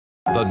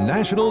The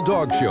National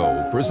Dog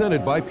Show,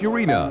 presented by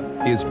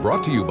Purina, is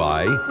brought to you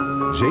by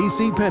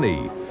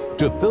JCPenney.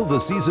 To fill the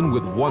season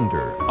with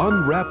wonder,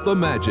 unwrap the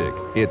magic.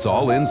 It's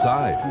all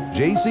inside.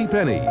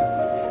 JCPenney.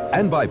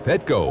 And by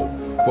Petco.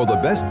 For the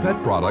best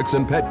pet products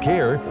and pet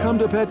care, come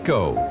to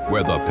Petco,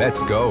 where the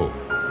pets go.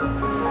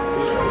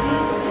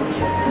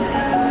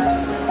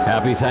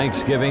 Happy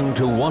Thanksgiving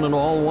to one and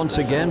all once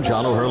again.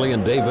 John O'Hurley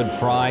and David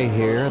Fry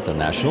here at the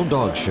National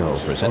Dog Show,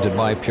 presented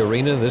by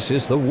Purina. This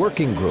is the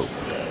Working Group.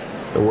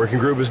 The Working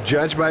Group is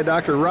judged by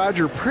Dr.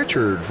 Roger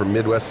Pritchard from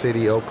Midwest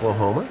City,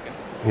 Oklahoma.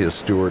 His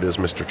steward is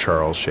Mr.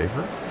 Charles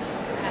Schaefer.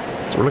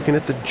 So we're looking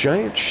at the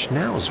giant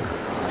Schnauzer.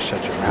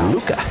 Shut your mouth.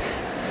 Luca.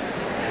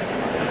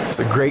 It's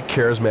a great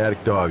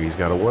charismatic dog. He's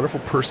got a wonderful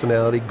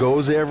personality,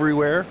 goes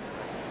everywhere.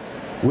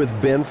 With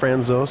Ben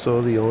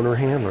Franzoso, the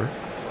owner-handler.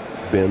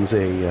 Ben's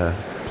a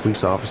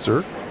police officer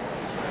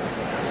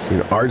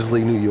in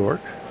Ardsley, New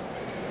York.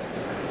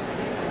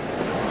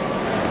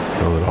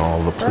 Know that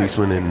all the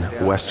policemen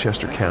in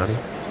Westchester County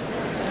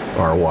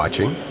are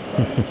watching.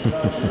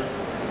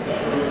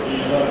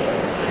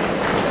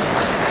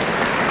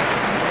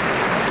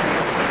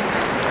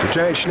 The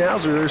giant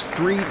Schnauzer, there's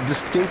 3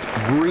 distinct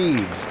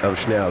breeds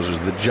of Schnauzers.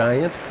 The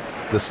giant,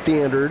 the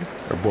standard,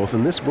 are both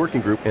in this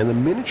working group, and the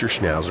miniature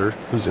Schnauzer,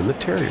 who's in the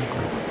terrier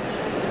group.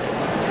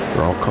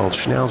 They're all called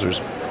Schnauzers,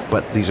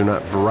 but these are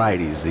not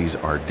varieties. These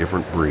are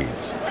different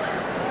breeds.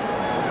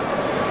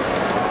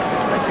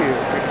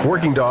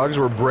 Working dogs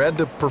were bred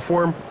to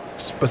perform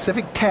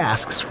specific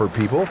tasks for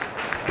people,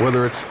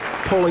 whether it's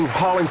pulling,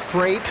 hauling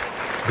freight,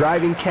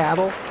 driving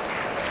cattle,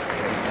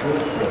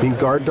 being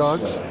guard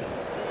dogs.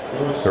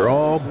 They're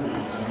all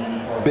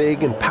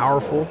big and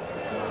powerful.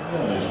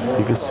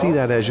 You can see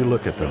that as you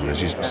look at them,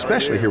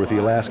 especially here with the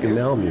Alaskan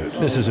Malamute.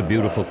 This is a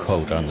beautiful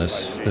coat on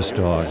this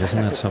dog, isn't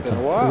that something?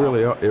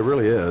 It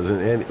really is.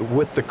 And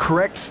with the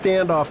correct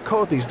standoff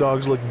coat, these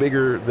dogs look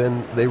bigger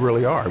than they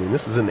really are. I mean,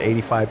 this is an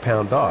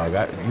 85-pound dog.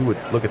 You would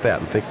look at that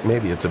and think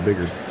maybe it's a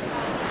bigger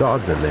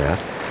dog than that.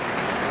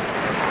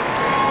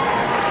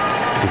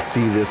 You can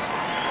see this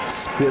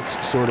Spitz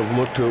sort of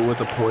look to it with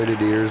the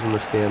pointed ears and the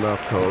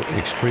standoff coat.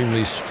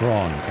 Extremely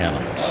strong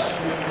animals.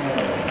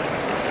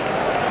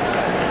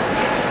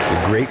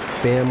 A great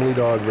family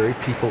dog, very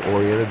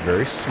people-oriented,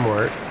 very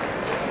smart.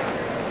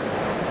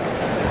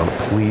 Want to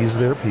please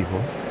their people.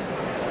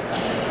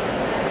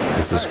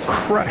 This is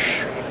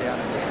Crush.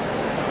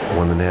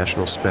 Won the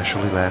national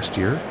specialty last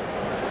year.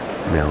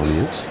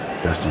 Malamutes,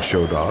 best in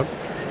show dog.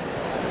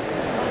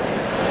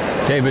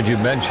 David, you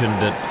mentioned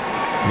that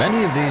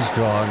many of these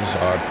dogs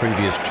are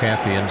previous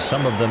champions,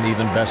 some of them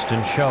even best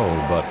in show,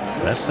 but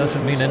that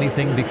doesn't mean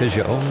anything because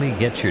you only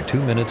get your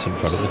 2 minutes in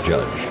front of the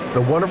judge.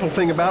 The wonderful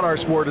thing about our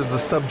sport is the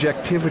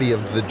subjectivity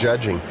of the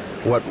judging.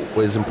 What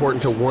was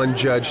important to one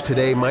judge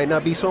today might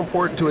not be so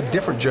important to a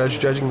different judge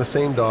judging the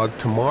same dog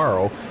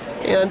tomorrow.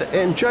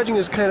 And judging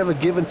is kind of a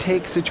give and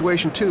take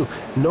situation too.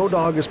 No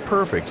dog is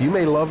perfect. You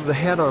may love the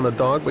head on a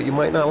dog, but you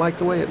might not like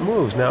the way it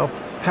moves. Now,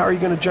 how are you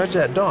going to judge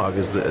that dog?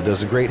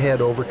 Does a great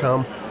head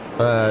overcome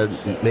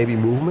maybe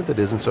movement that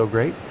isn't so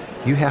great?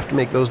 You have to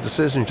make those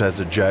decisions as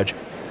a judge.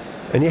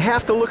 And you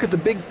have to look at the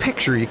big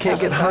picture. You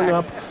can't get hung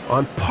up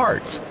on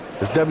parts.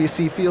 As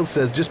W.C. Fields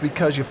says, just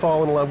because you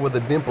fall in love with a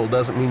dimple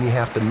doesn't mean you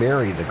have to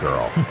marry the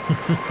girl.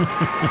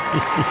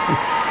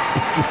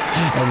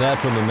 And that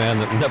from a man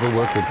that never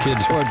worked with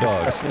kids or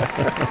dogs.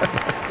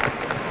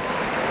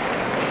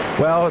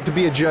 Well, to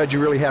be a judge, you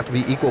really have to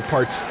be equal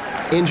parts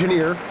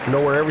engineer, know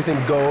where everything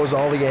goes,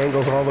 all the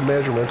angles, all the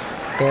measurements,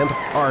 and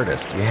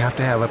artist. You have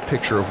to have a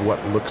picture of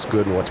what looks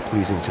good and what's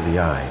pleasing to the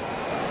eye.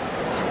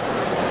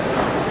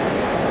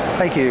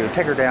 Thank you.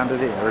 Take her down to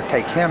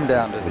take him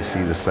down to We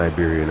see the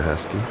Siberian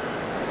Husky.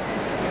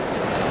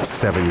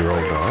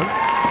 7-year-old dog.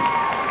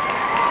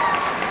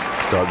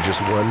 This dog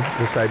just won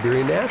the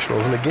Siberian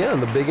Nationals. And again,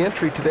 the big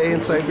entry today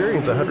in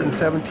Siberians,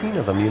 117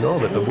 of them. You know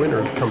that the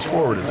winner that comes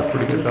forward is a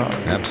pretty good dog.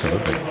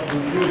 Absolutely.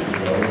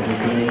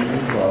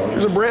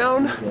 There's a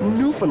brown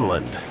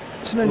Newfoundland.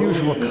 It's an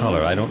unusual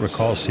color. I don't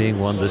recall seeing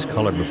one this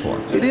color before.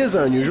 It is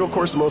unusual. Of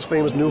course, the most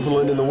famous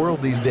Newfoundland in the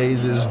world these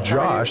days is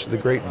Josh, the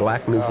great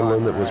black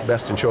Newfoundland that was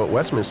best in show at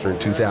Westminster in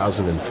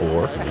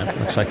 2004. Yeah,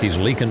 looks like he's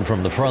leaking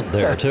from the front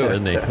there, too,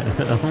 isn't he?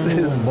 Oh,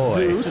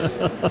 boy. Zeus.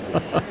 You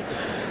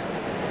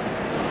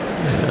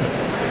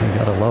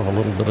gotta love a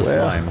little bit of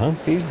slime, huh?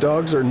 These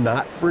dogs are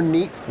not for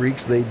neat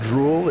freaks. They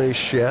drool, they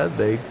shed,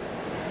 they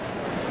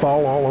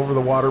fall all over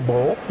the water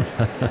bowl.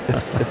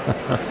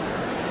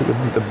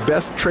 The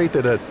best trait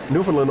that a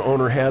Newfoundland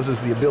owner has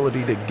is the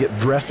ability to get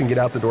dressed and get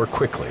out the door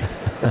quickly.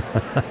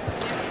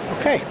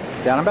 Okay,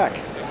 down and back.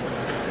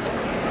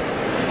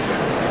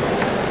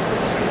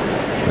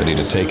 Ready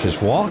to take his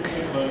walk.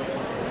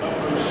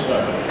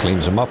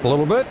 Cleans him up a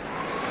little bit.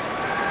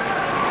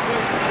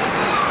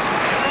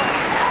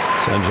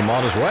 Sends him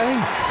on his way.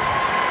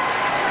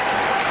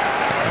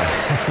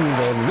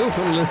 The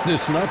Newfoundland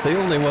is not the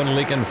only one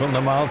leaking from the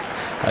mouth.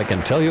 I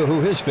can tell you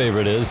who his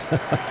favorite is.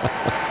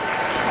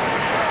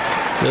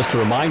 Just to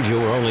remind you,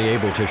 we're only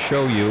able to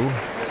show you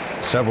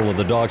several of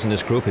the dogs in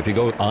this group. If you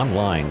go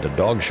online to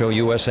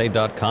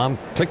dogshowusa.com,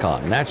 click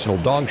on National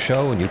Dog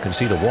Show, and you can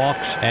see the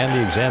walks and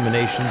the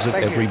examinations of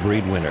every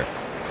breed winner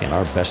in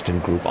our Best in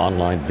Group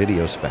online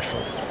video special.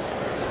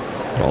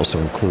 It also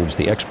includes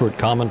the expert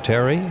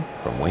commentary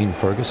from Wayne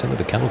Ferguson of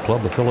the Kennel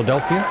Club of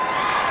Philadelphia.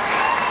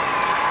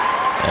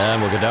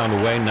 And we'll go down to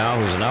Wayne now,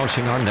 who's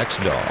announcing our next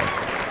dog.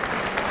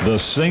 The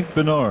St.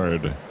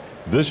 Bernard.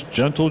 This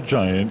gentle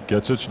giant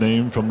gets its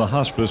name from the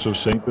hospice of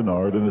St.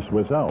 Bernard in the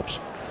Swiss Alps.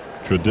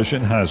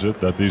 Tradition has it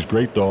that these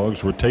great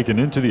dogs were taken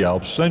into the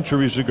Alps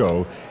centuries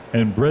ago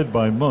and bred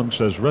by monks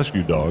as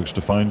rescue dogs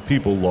to find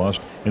people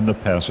lost in the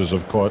passes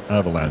of caught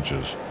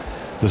avalanches.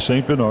 The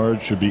St.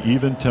 Bernard should be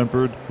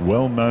even-tempered,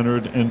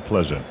 well-mannered, and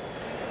pleasant.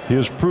 He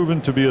has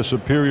proven to be a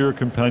superior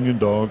companion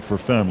dog for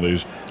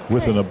families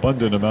with an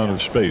abundant amount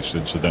of space,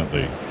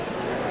 incidentally.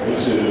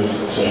 This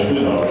is St.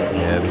 Bernard.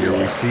 And here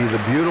we see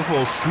the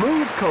beautiful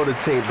smooth-coated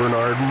St.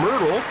 Bernard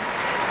Myrtle,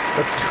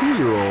 a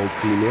 2-year-old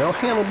female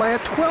handled by a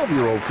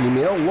 12-year-old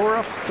female,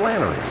 Laura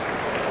Flannery.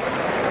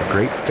 A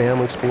great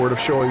family sport of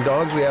showing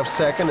dogs. We have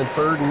second and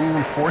third and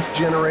even fourth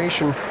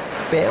generation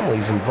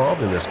families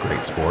involved in this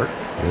great sport.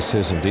 This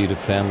is indeed a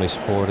family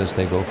sport as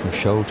they go from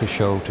show to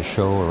show to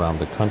show around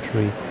the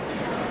country.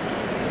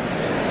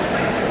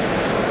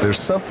 There's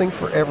something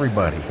for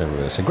everybody. There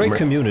is a great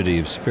community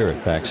of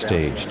spirit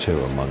backstage, too,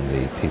 among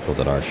the people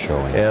that are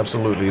showing.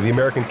 Absolutely. The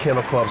American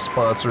Kennel Club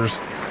sponsors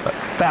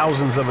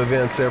thousands of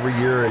events every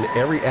year in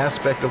every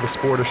aspect of the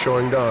sport of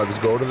showing dogs.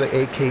 Go to the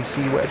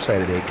AKC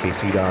website at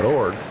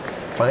akc.org.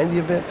 Find the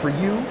event for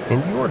you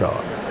and your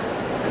dog.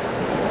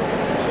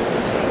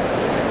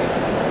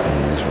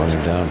 He's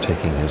running down,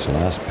 taking his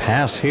last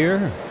pass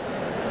here.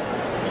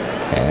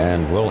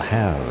 And we'll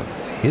have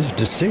his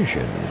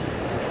decision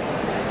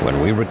when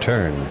we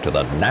return to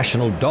the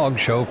National Dog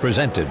Show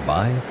presented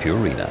by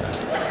Purina.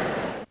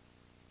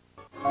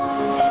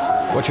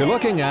 What you're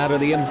looking at are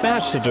the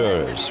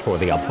ambassadors for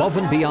the Above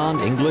and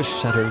Beyond English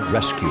Setter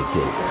Rescue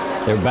Group.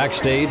 They're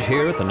backstage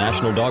here at the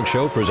National Dog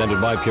Show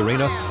presented by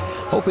Purina,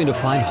 hoping to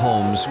find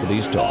homes for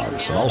these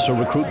dogs and also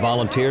recruit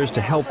volunteers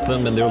to help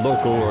them in their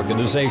local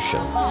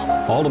organization.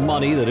 All the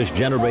money that is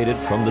generated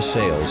from the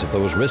sales of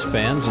those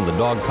wristbands and the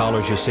dog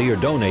collars you see are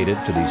donated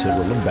to these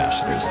little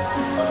ambassadors.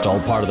 It's all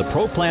part of the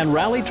Pro Plan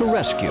Rally to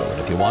Rescue. And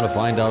if you want to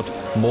find out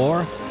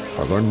more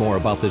or learn more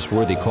about this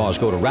worthy cause,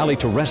 go to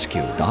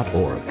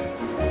rallytorescue.org.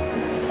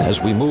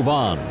 As we move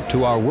on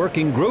to our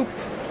working group,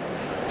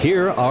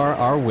 here are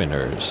our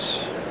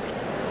winners.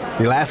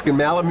 The Alaskan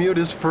Malamute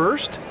is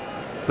first.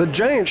 The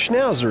Giant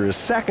Schnauzer is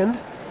second.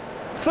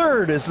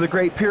 Third is the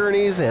Great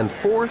Pyrenees, and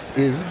fourth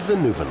is the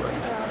Newfoundland.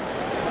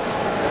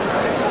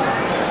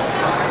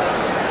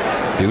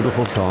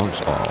 Beautiful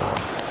dogs all.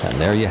 And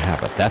there you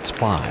have it. That's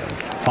 5.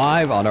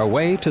 5 on our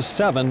way to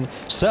 7.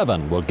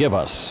 7 will give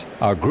us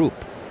our group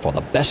for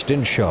the best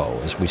in show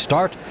as we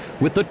start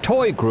with the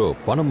toy group,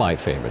 one of my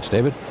favorites.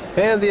 David?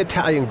 And the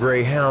Italian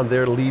Greyhound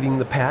there leading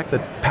the pack, the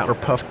Powder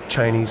Puff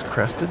Chinese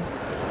Crested,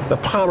 the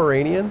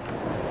Pomeranian,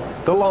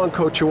 the Long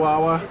Coat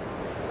Chihuahua,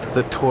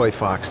 the Toy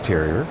Fox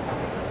Terrier,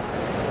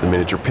 the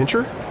Miniature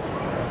Pinscher,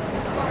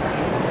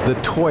 the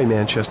Toy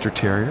Manchester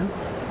Terrier,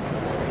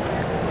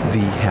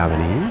 the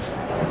Havanese,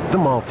 the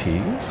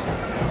Maltese,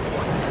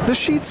 the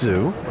Shih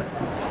Tzu,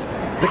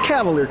 the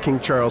Cavalier King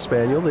Charles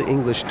Spaniel, the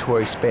English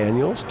Toy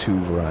Spaniels, 2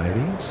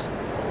 varieties,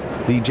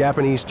 the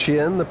Japanese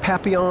Chin, the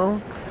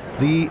Papillon,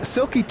 the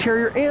Silky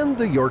Terrier and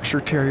the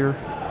Yorkshire Terrier,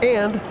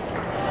 and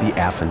the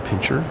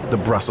Affenpinscher, the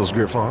Brussels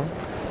Griffon,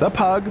 the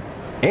Pug,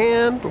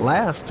 and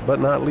last but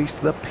not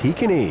least, the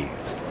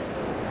Pekingese.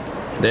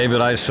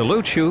 David, I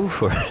salute you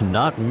for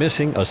not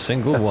missing a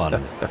single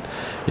one.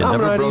 You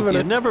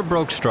never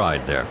broke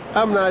stride there.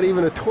 I'm not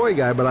even a toy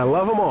guy, but I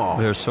love them all.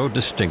 They're so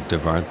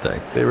distinctive, aren't they?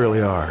 They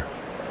really are.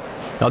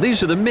 Now,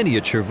 these are the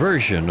miniature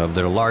version of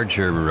their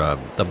larger,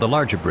 of the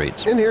larger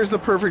breeds. And here's the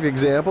perfect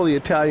example. The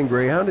Italian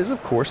Greyhound is,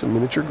 of course, a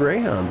miniature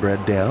greyhound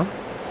bred down.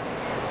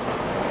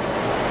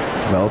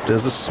 Developed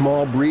as a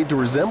small breed to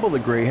resemble the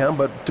greyhound,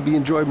 but to be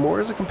enjoyed more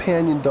as a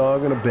companion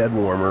dog and a bed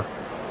warmer.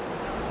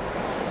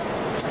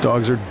 These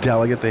dogs are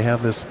delicate. They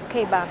have this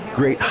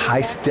great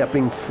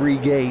high-stepping free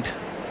gait.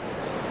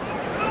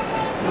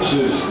 This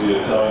is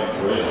the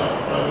Italian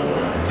Greyhound, by the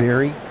way.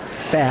 Very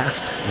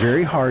fast,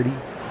 very hardy,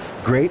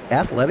 great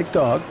athletic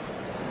dog.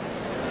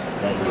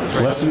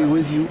 Blessed to be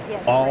with you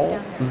all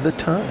the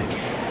time.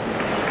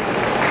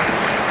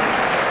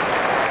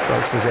 This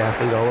dog says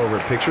athlete all over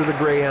it. Picture the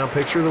Greyhound,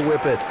 picture the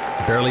Whippet.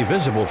 Barely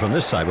visible from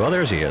this side. Well,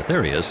 there he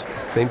is.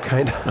 Same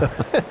kind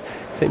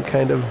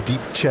of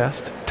deep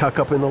chest, tuck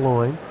up in the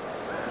loin.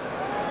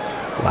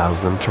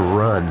 Allows them to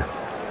run.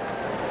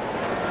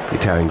 The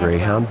Italian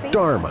Greyhound,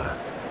 Dharma.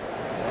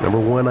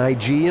 #1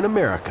 IG in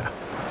America.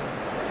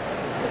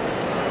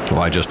 Oh,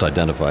 I just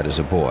identified as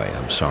a boy.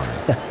 I'm sorry.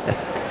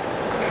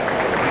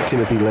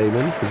 Timothy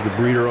Lehman is the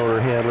breeder, owner,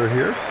 handler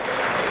here.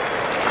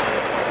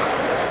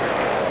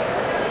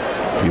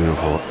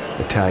 Beautiful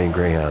Italian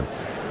Greyhound.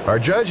 Our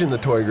judge in the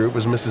toy group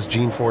was Mrs.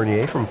 Jean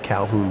Fournier from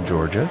Calhoun,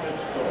 Georgia,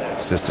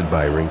 assisted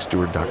by ring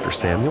steward Dr.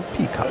 Samuel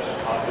Peacock.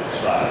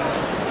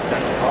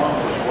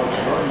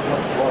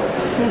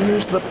 And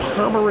here's the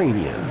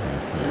Pomeranian.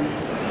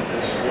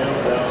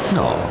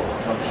 No.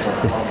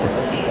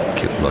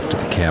 Cute look to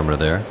the camera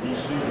there.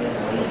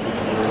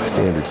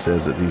 Standard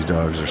says that these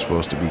dogs are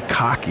supposed to be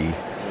cocky.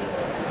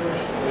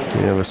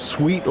 They have a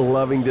sweet,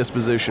 loving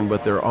disposition,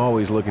 but they're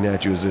always looking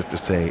at you as if to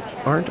say,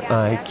 "Aren't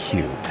I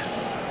cute?"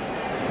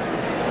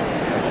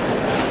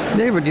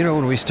 David, you know,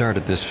 when we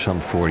started this some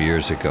 4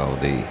 years ago,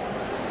 the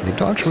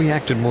dogs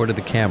reacted more to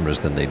the cameras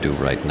than they do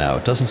right now.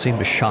 It doesn't seem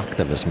to shock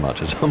them as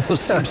much. It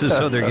almost seems as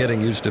though they're getting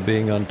used to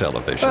being on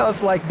television. Well,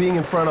 it's like being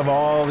in front of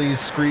all these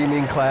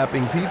screaming,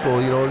 clapping people.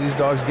 You know, these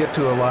dogs get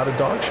to a lot of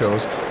dog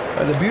shows.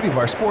 The beauty of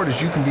our sport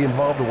is you can be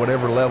involved at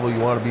whatever level you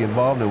want to be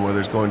involved in, whether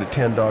it's going to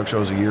 10 dog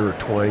shows a year or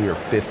 20 or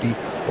 50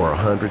 or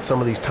 100. Some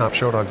of these top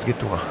show dogs get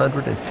to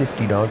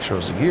 150 dog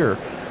shows a year.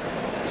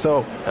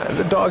 So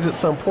the dogs at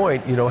some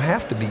point, you know,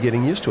 have to be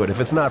getting used to it. If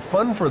it's not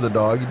fun for the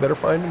dog, you better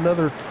find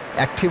another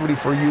activity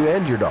for you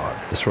and your dog.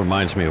 This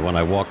reminds me of when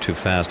I walk too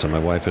fast and my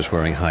wife is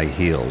wearing high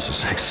heels.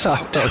 It's like, slow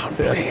down,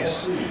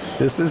 please.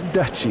 This is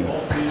Dutchie,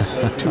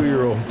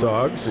 2-year-old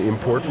dogs,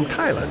 import from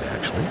Thailand,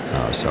 actually.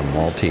 Oh, it's a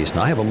Maltese.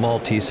 Now, I have a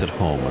Maltese at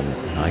home,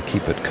 and I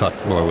keep it cut,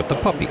 or with the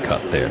puppy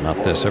cut there, not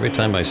this. Every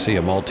time I see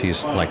a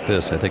Maltese like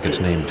this, I think it's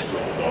named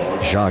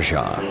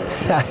Jaja.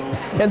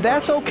 And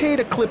that's okay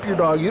to clip your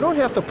dog. You don't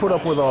have to put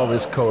up with all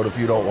this coat if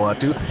you don't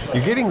want to.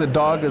 You're getting the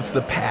dog that's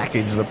the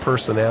package, the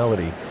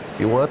personality. If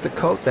you want the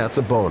coat, that's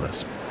a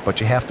bonus. But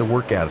you have to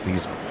work at it.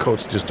 These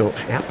coats just don't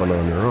happen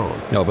on their own.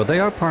 No, but they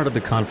are part of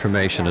the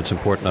conformation. It's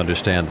important to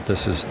understand that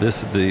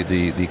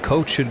the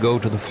coat should go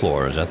to the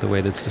floor. Is that the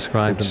way that's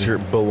described? It's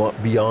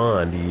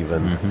beyond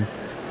even.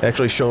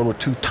 Actually shown with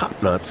 2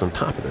 top knots on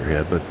top of their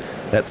head, but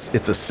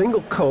it's a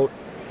single coat.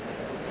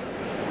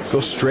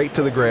 Goes straight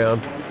to the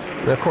ground.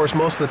 And of course,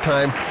 most of the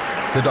time,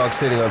 the dog's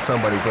sitting on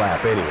somebody's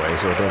lap anyway,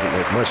 so it doesn't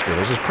make much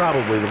difference. This is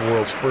probably the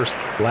world's first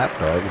lap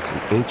dog. It's an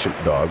ancient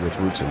dog with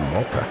roots in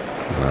Malta.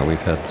 Well,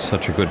 we've had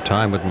such a good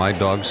time with my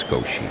dog,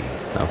 Scotia,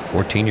 now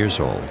 14 years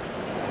old.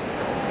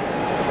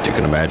 As you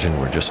can imagine,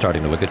 we're just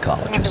starting to look at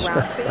colleges.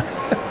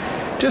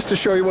 Just to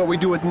show you what we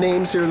do with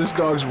names here, this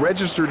dog's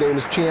registered name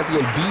is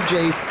Champion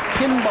BJ's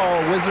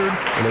Pinball Wizard,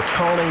 and its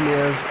call name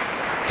is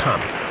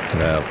Tommy.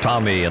 Well,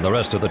 Tommy and the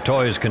rest of the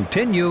toys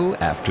continue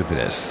after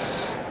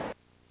this.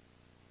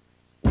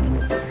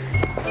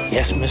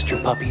 Yes, Mr.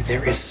 Puppy,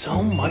 there is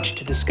so much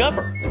to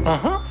discover.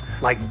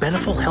 Like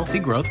Beneful Healthy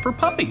Growth for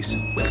puppies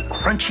with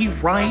crunchy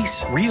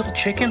rice, real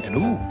chicken,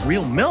 and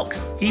real milk.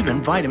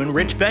 Even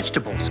vitamin-rich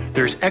vegetables.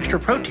 There's extra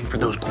protein for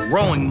those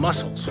growing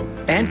muscles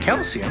and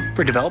calcium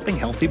for developing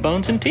healthy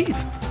bones and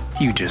teeth.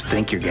 You just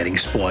think you're getting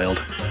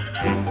spoiled.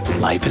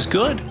 Life is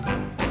good.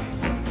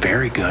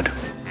 Very good.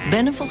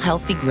 Beneful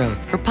Healthy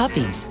Growth for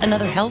puppies.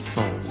 Another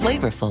healthful,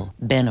 flavorful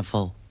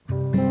Beneful.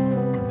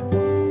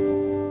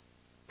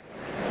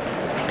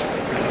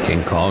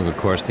 King Kong, of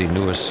course, the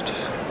newest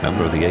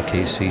member of the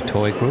AKC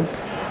toy group.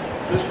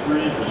 This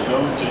breed is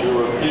known to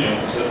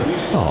Europeans at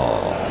least.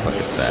 Oh, look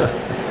at that.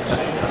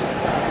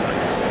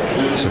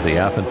 So the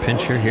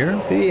Affenpinscher here?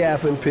 The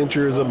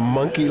Affenpinscher is a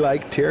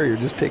monkey-like terrier.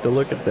 Just take a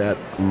look at that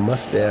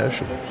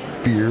mustache,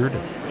 beard,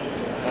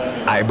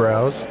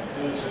 eyebrows.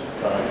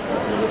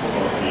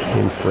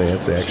 In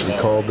France, actually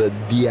called the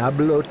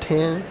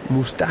Diablotin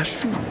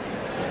Moustachu,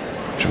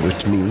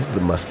 which means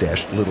the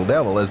mustached little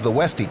devil, as the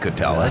Westie could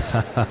tell us.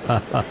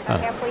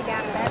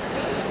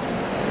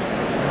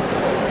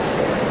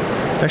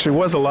 Actually,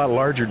 was a lot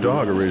larger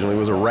dog originally. It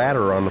was a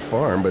ratter on the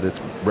farm, but it's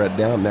bred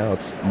down now.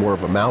 It's more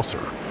of a mouser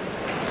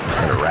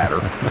than a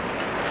ratter.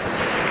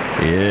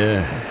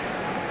 Yeah,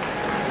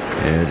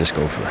 just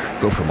go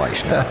for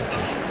mice now.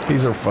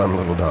 These are fun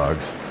little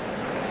dogs.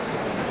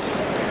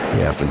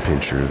 The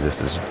Affenpinscher.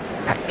 This is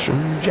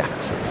Action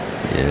Jackson.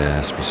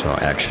 Yes, we saw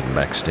action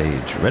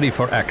backstage. Ready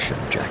for action,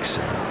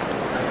 Jackson.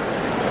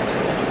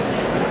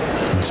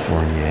 It's Miss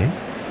Fournier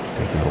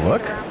taking a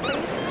look.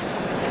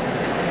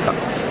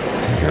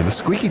 Here's the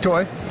squeaky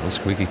toy. The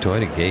squeaky toy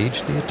to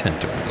gauge the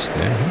attentiveness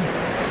there.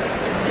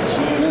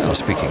 Now,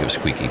 speaking of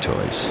squeaky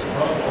toys.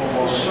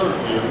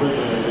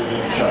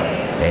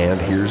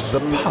 And here's the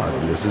pug.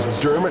 This is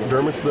Dermot.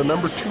 Dermot's the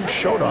 #2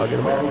 show dog in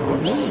America.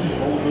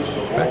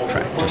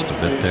 Backtrack just a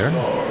bit there.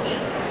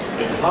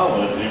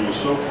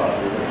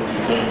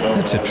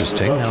 That's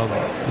interesting. Now,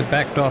 we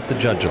backed off the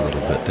judge a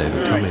little bit,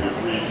 David. Tell me,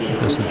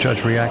 does the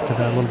judge react to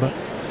that a little bit?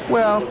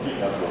 Well,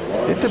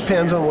 it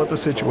depends on what the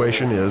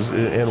situation is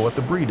and what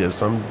the breed is.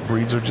 Some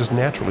breeds are just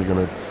naturally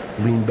going to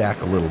lean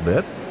back a little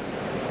bit.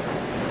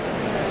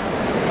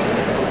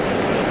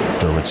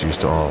 Dermot's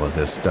used to all of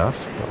this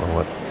stuff. Don't know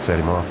what set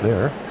him off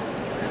there.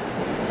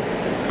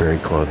 Very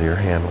clothier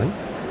handling.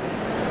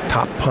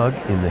 Top pug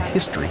in the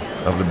history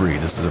of the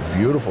breed. This is a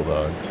beautiful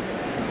dog.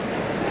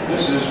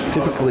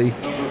 Typically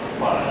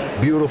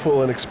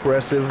beautiful and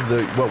expressive,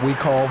 what we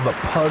call the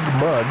pug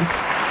mug.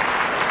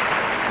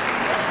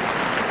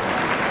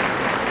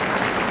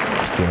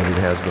 Standard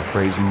has the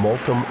phrase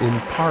multum in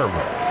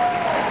parvo.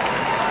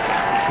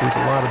 Means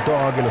a lot of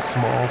dog in a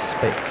small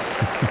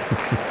space.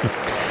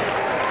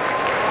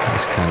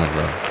 It's kind of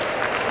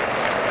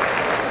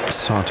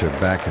saunter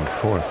back and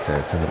forth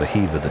there, kind of a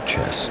heave of the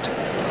chest.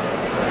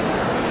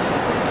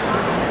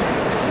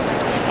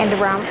 And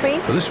around,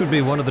 please. So this would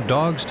be one of the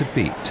dogs to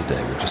beat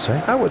today, would you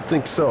say? I would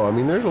think so. I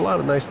mean, there's a lot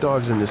of nice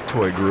dogs in this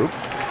toy group.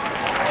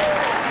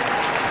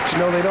 But you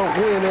know, they don't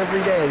win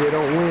every day. They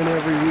don't win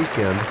every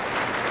weekend.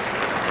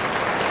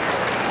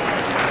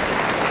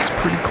 It's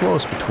pretty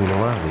close between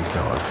a lot of these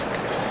dogs.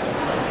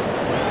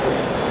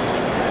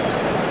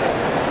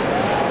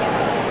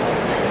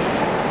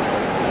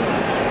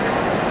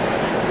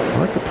 I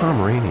like the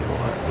Pomeranian a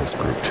lot in this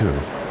group, too.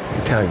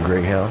 The Italian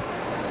Greyhound.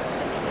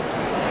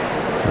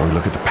 When we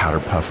look at the powder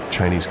puff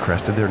Chinese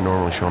crested, they're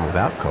normally shown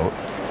without coat.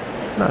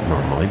 Not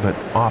normally, but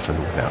often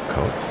without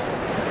coat.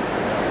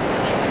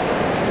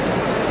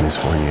 Miss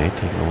Fournier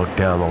taking a look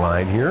down the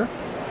line here.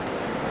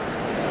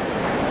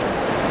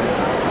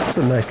 It's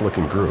a nice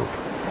looking group.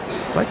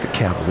 I like the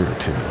Cavalier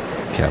too.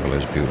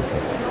 Cavalier's beautiful.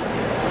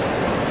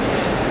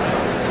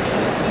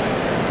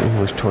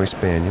 English Toy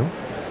Spaniel.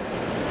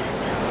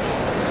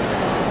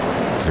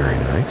 Very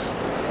nice.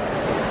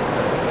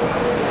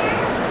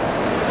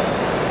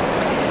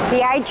 The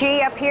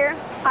IG up here.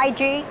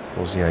 IG.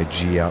 Pulls the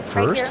IG out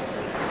first. Right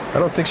I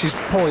don't think she's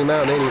pulling them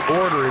out in any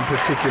order in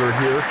particular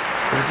here.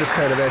 It's just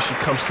kind of as she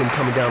comes to him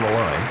coming down the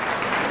line.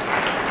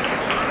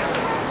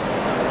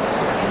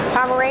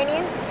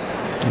 Pomeranian.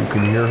 You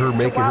can hear her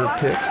making her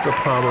Chihuahua. picks, the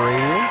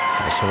Pomeranian.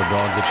 Also a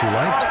dog that you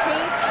liked?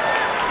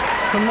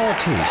 Maltese. The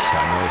Maltese.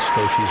 I know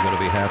Scotia's going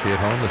to be happy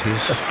at home that he's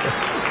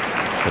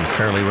been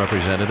fairly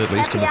represented, at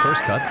least in the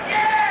first cut.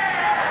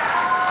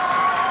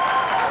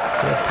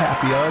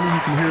 Papillon,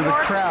 you can hear the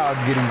crowd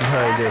getting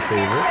behind their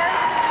favorites.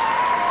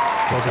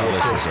 You can tell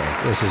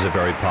this is a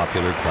very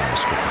popular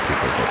class with the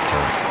people, but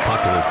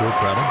popular group,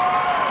 rather.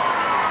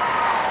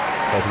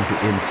 Hoping to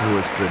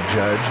influence the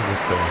judge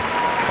with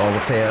all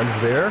the fans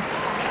there,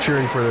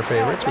 cheering for their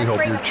favorites. We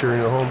hope you're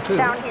cheering at home, too.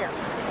 Down here.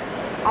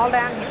 All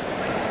down here.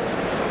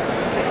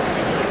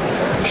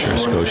 I'm sure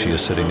Scotia is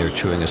sitting there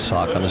chewing a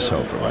sock on the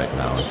sofa right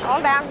now.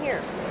 All down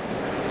here.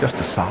 Just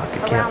a sock. It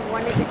Around can't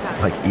one at be a time.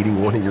 like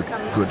eating one of your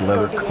good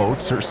leather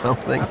coats or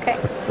something. Okay.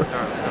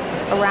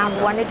 Around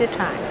one at a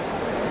time.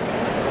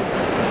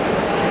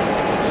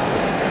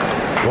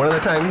 One at a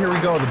time. Here we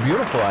go. The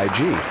beautiful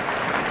IG.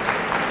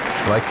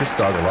 I like this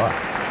dog a lot.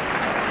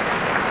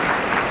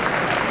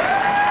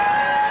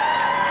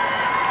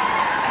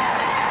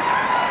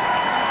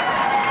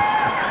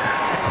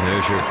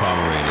 There's your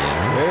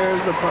Pomeranian.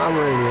 There's the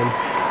Pomeranian.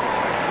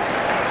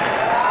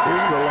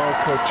 Here's the long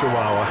coat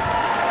Chihuahua.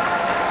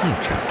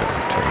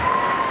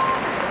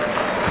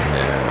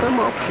 Yeah. The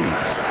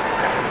Maltese.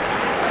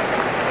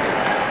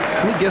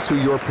 Let me guess who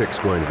your pick's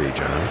going to be,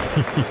 John.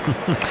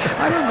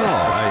 I don't know.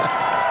 I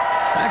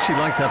actually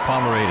like that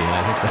Pomeranian.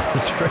 I think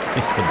that's very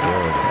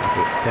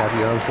adorable.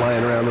 Papillon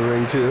flying around the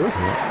ring, too.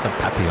 The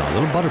Papillon,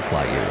 little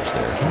butterfly ears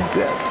there. That's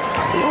it.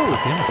 Oh,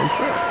 from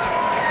France.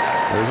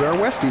 There's our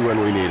Westie when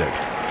we need it.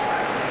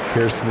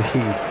 Here's the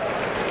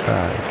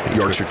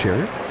Yorkshire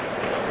Terrier.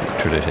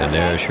 Tradition.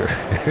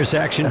 There's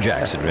Action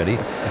Jackson, ready?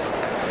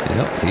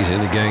 Yep, he's in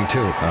the gang too.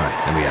 All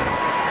right, let me at him.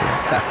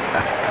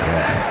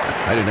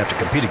 Yeah. I didn't have to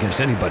compete against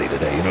anybody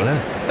today, you know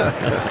that?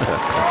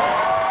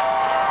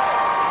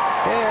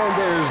 And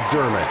there's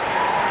Dermot.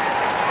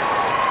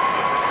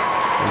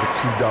 Number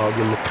 2 dog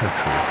in the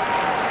country.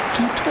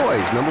 2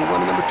 toys, number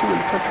 1 and number 2 in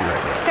the country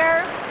right now.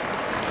 Sir,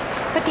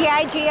 put the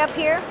IG up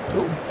here.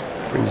 Oh,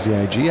 brings the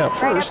IG out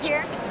Right first. up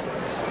here.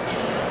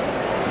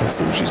 Let's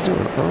see what she's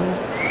doing. Oh.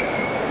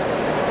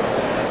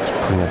 Just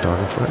putting that dog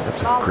in front.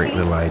 That's a great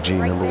little IG,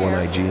 right number 1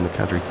 there. IG in the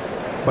country.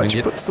 But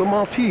she puts the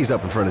Maltese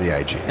up in front of the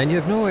IG. And you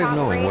have no way of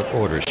knowing what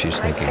order she's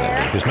thinking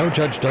in, because no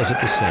judge does it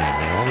the same.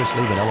 They always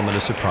leave an element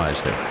of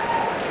surprise there.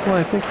 Well,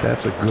 I think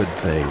that's a good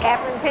thing.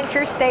 Catherine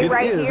Pincher, stay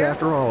right It is, here.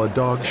 after all, a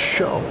dog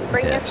show.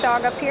 Bring Yes. this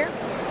dog up here.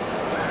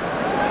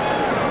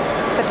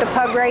 Put the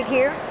pug right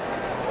here.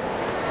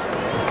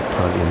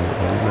 Pug in,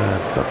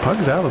 the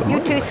pug's out of the You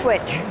mud. two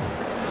switch.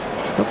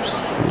 Oops,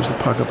 moves the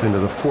pug up into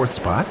the 4th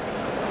spot.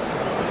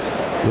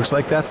 Looks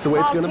like that's the way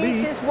it's going to be.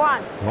 Maltese is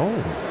 1. Oh,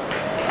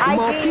 IG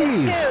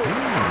Maltese. is 2.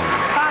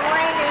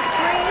 Pomeranian is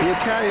 3. the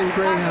Italian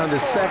Greyhound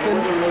is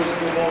 2nd.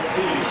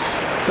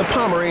 The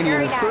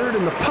Pomeranian is 3rd,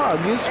 and the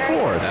pug is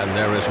 4th. And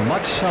there is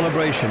much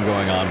celebration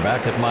going on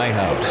back at my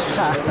house.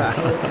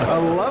 A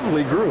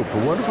lovely group,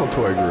 a wonderful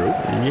toy group.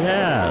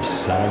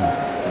 Yes.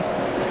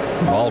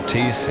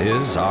 Maltese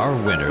is our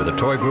winner. The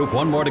toy group,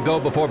 1 more to go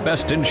before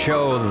Best in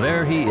Show.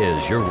 There he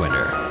is, your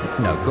winner.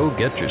 Now go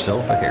get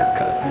yourself a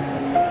haircut.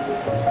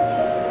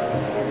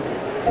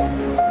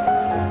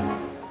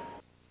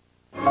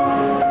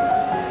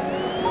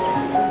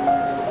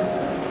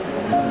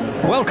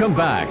 Welcome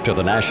back to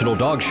the National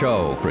Dog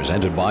Show,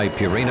 presented by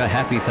Purina.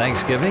 Happy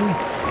Thanksgiving.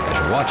 As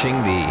you're watching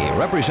the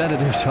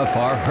representatives of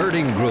our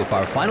herding group,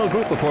 our final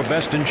group before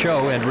Best in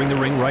Show, entering the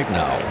ring right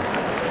now.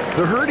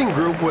 The herding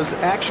group was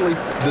actually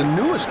the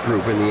newest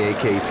group in the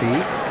AKC.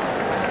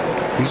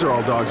 These are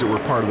all dogs that were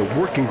part of the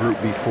working group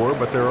before,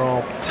 but they're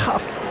all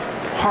tough,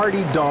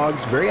 hardy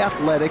dogs, very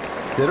athletic,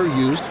 that are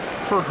used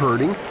for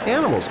herding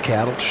animals,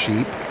 cattle,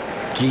 sheep,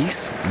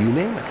 geese, you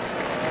name it.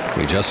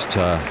 We just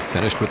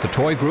finished with the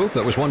toy group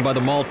that was won by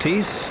the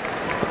Maltese.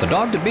 But the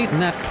dog to beat in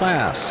that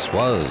class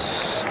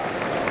was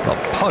the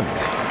Pug.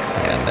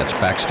 And that's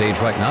backstage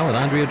right now with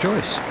Andrea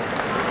Joyce.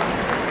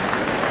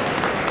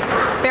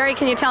 Barry,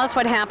 can you tell us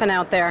what happened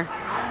out there?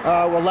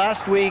 Well,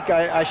 last week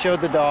I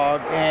showed the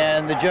dog,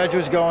 and the judge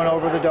was going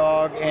over the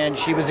dog, and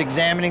she was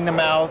examining the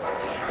mouth,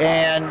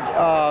 and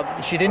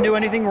she didn't do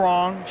anything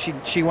wrong.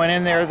 She went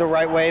in there the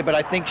right way, but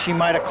I think she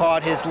might have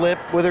caught his lip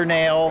with her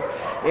nail,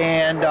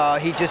 and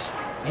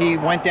he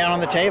went down on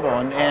the table,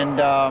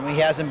 and he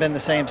hasn't been the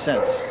same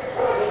since.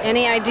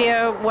 Any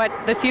idea what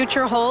the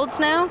future holds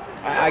now?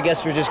 I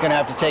guess we're just going to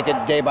have to take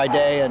it day by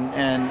day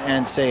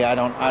and see. I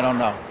don't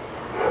know.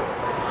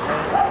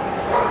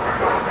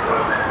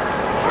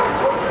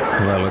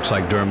 Well, it looks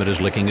like Dermot is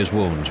licking his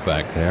wounds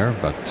back there,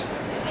 but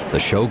the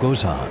show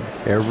goes on.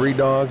 Every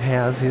dog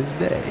has his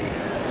day.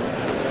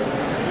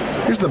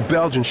 Here's the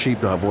Belgian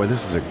Sheepdog. Boy,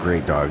 this is a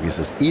great dog. This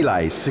is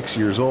Eli, 6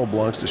 years old,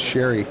 belongs to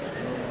Sherry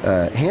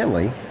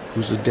Hanley,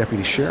 who's a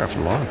deputy sheriff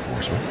in law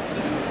enforcement.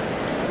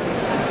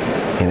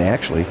 And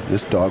actually,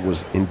 this dog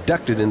was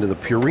inducted into the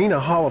Purina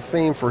Hall of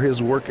Fame for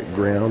his work at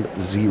Ground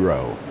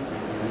Zero.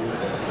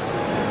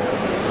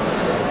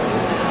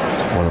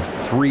 One of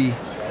 3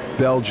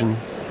 Belgian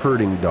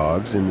herding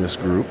dogs in this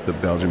group. The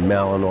Belgian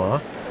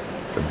Malinois,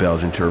 the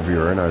Belgian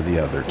Tervuren are the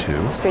other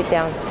 2. Straight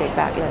down, straight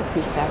back, and then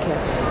free stack here.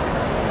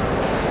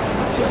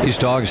 These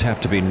dogs have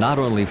to be not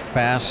only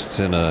fast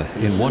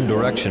in one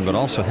direction, but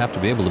also have to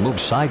be able to move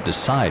side to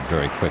side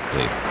very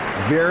quickly.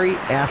 Very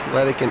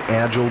athletic and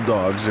agile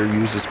dogs. They're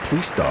used as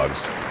police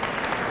dogs.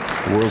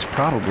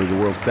 Probably the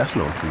world's best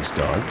known police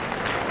dog.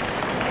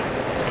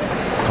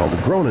 Called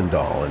the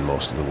Groenendahl in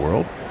most of the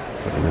world,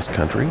 but in this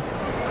country,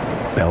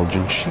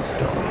 Belgian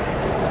Sheepdog.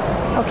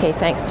 Okay,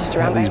 thanks. Just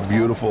around. These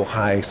beautiful,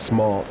 high,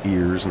 small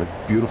ears and a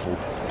beautiful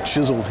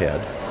chiseled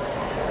head.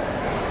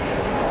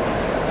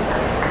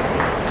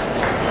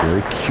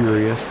 Very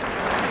curious.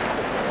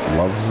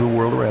 Loves the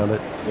world around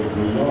it.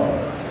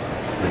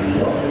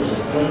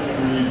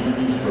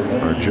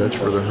 Our judge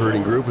for the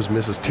herding group is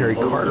Mrs. Terry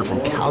Carter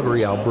from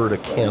Calgary, Alberta,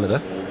 Canada.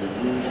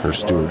 Her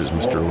steward is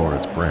Mr.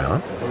 Lawrence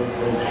Brown.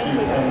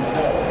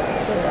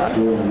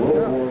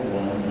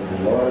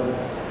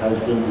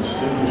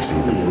 You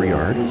see the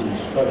Briard.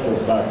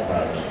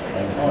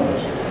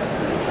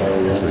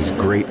 There's these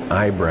great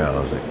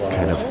eyebrows that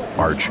kind of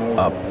arch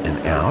up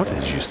and out,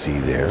 as you see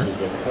there.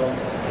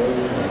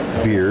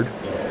 Beard,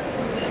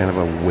 kind of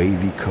a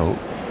wavy coat.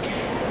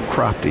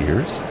 Cropped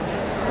ears.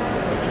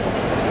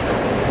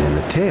 And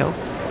the tail,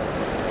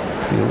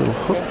 see a little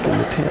hook in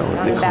the tail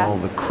that they call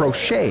the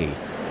crochet.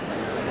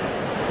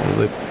 One of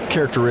the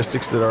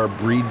characteristics that are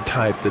breed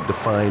type that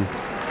define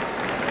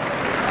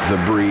the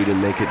breed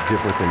and make it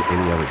different than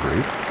any other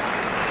breed.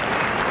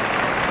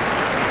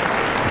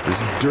 This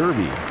is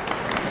Derby,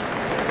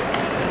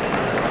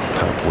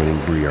 top winning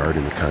Briard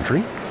in the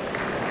country,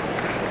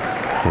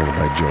 handled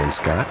by Joan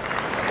Scott.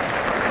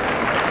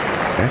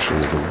 Actually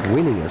is the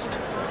winningest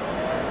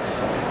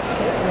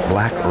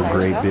black or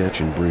gray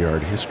bitch in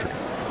Briard history.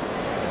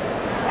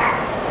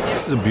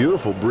 This is a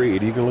beautiful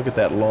breed. You can look at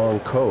that long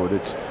coat.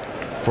 It's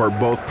for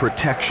both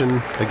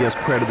protection against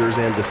predators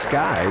and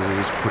disguise.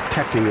 It's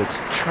protecting its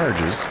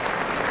charges.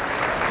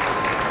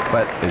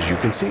 But as you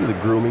can see, the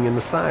grooming and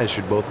the size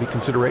should both be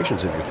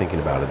considerations if you're thinking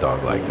about a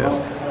dog like this.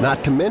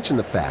 Not to mention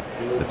the fact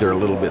that they're a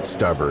little bit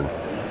stubborn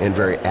and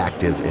very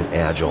active and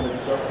agile.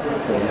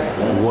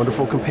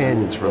 Wonderful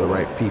companions for the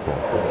right people.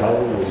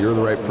 If you're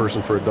the right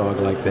person for a dog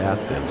like that,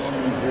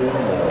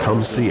 then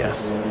come see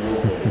us.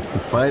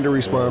 Find a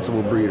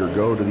responsible breeder.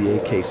 Go to the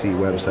AKC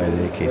website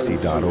at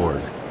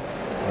akc.org.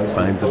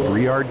 Find the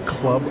Briard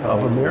Club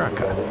of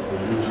America.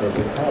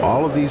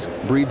 All of these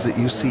breeds that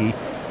you see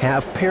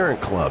have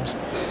parent clubs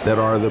that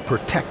are the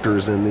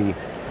protectors and the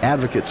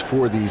advocates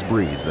for these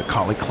breeds. The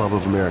Collie Club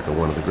of America,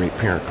 one of the great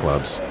parent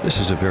clubs. This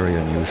is a very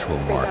unusual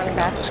marking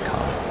on this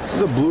collie. This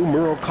is a blue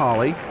Merle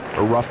Collie,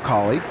 a rough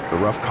collie. The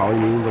rough collie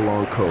meaning the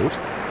long coat.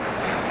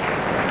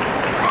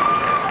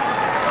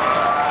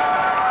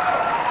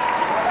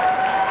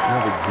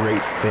 Another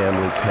great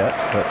family pet,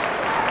 but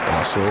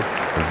also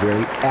a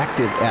very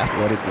active,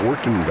 athletic,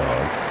 working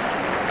dog.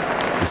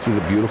 You see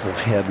the beautiful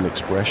head and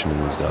expression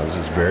in these dogs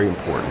is very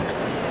important,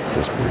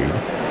 this breed.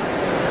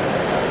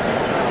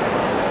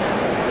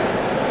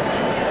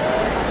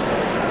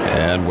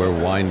 And we're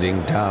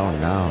winding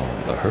down now.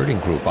 The herding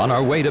group on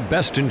our way to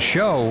Best in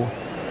Show.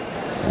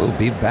 We'll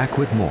be back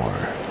with more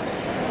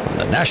when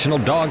the National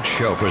Dog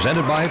Show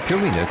presented by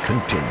Purina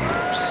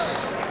continues.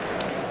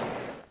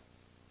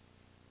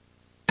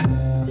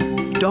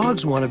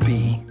 Dogs want to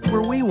be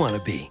where we want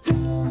to be.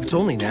 It's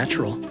only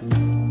natural.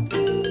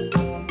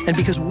 And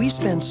because we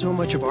spend so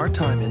much of our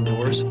time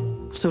indoors,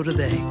 so do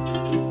they.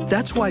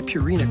 That's why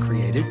Purina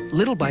created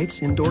Little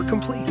Bites Indoor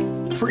Complete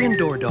for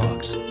indoor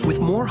dogs, with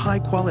more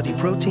high-quality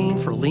protein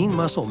for lean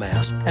muscle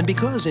mass, and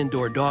because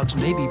indoor dogs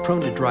may be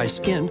prone to dry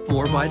skin,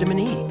 more vitamin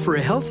E for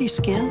a healthy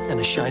skin and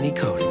a shiny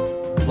coat.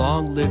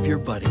 Long live your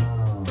buddy.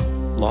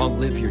 Long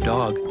live your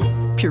dog.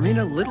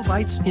 Purina Little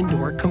Bites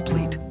Indoor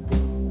Complete.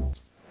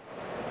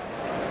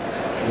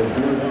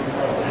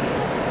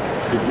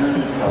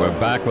 We're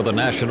back with the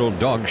National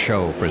Dog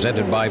Show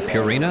presented by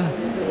Purina.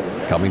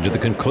 Coming to the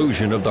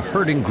conclusion of the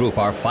herding group,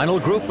 our final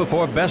group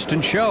before Best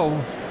in Show.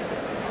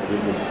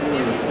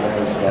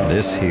 And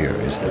this here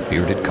is the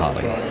Bearded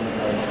Collie,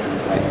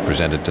 being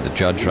presented to the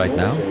judge right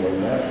now.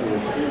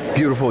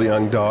 Beautiful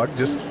young dog,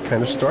 just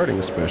kind of starting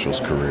a specials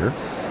career.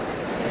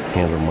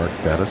 Handler Mark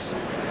Bettis,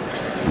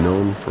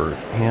 known for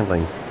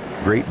handling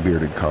great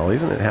bearded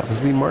collies, and it happens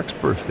to be Mark's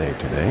birthday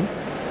today.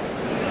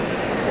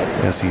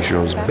 As he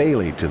shows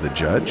Bailey to the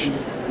judge.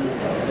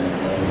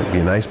 It'd be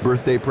a nice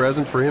birthday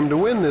present for him to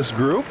win this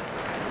group.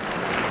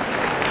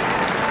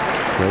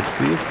 Let's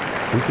see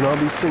if we can all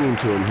be singing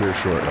to him here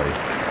shortly.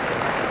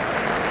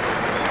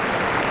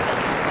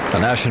 The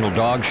National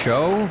Dog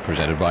Show,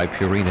 presented by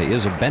Purina,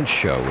 is a bench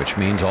show, which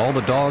means all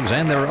the dogs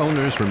and their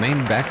owners remain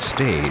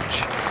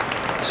backstage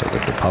so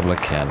that the public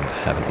can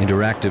have an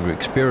interactive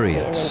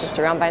experience. And then just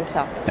around by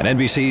himself. And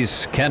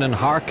NBC's Kenan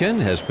Harkin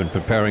has been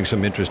preparing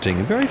some interesting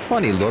and very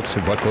funny looks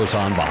at what goes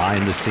on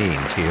behind the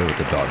scenes here at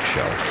the Dog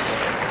Show.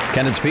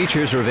 Kenan's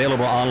features are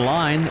available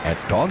online at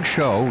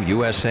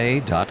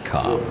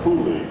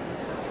dogshowusa.com.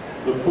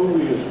 The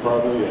Puli is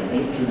probably an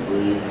ancient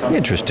breed.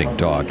 Interesting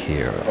dog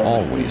here,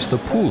 always. The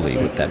Puli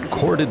with that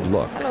corded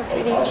look. Hello,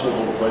 sweetie.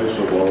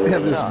 They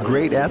have this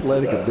great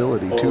athletic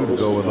ability, too, to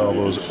go with all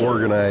those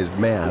organized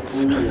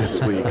mats, as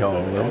we call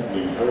them.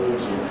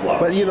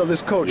 But, you know,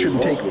 this coach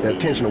shouldn't take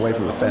attention away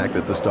from the fact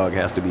that this dog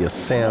has to be a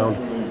sound,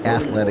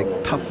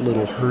 athletic, tough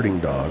little herding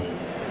dog.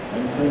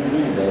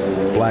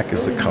 Black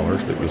is the color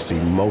that you'll see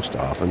most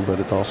often, but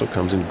it also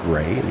comes in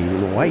gray and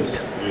even white.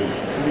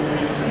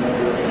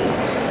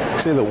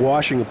 Say that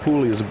washing a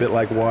Puli is a bit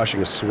like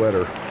washing a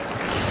sweater.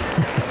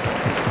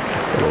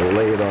 It'll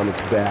lay it on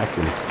its back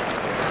in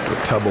a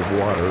tub of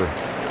water,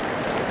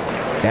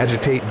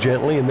 agitate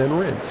gently, and then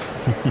rinse.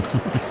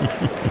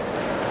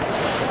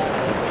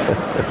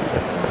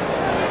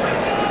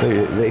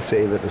 They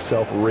say that the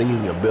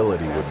self-wringing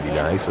ability would be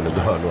nice in a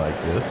dog like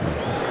this.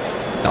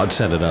 I'd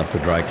send it out for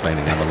dry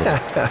cleaning.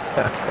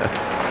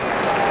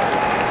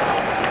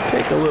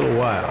 Take a little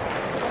while.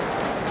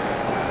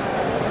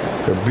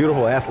 They're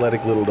beautiful,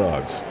 athletic little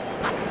dogs.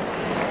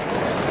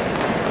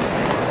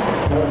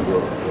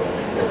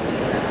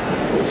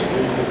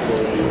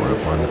 We're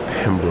up on the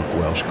Pembroke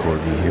Welsh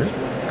Corgi here.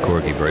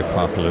 Corgi, very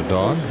popular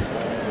dog.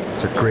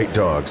 These are great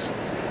dogs.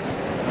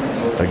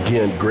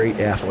 Again,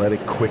 great,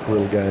 athletic, quick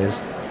little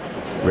guys.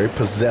 Very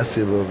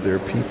possessive of their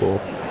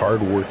people,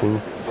 hardworking.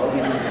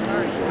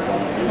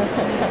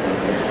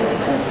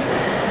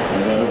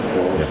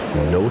 They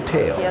have no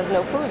tail. She has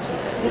no food, she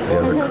says.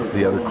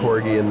 The other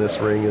Corgi in this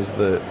ring is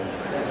the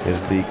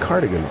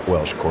Cardigan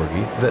Welsh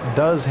Corgi that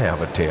does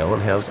have a tail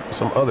and has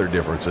some other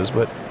differences,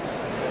 but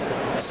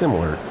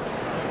similar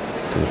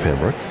to the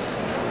Pembroke.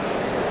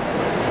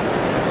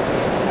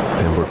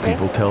 Pembroke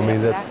people tell me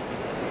that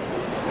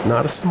it's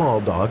not a small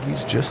dog,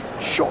 he's just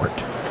short.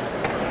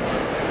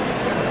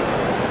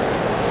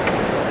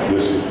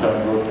 This is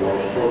Pembroke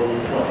Welsh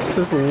Corgi. This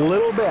is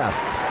Little Beth,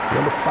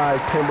 number 5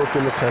 Pembroke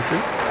in the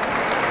country.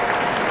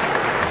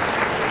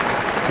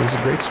 He's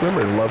a great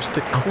swimmer and loves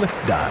to cliff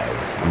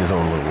dive in his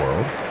own little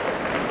world.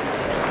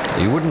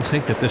 You wouldn't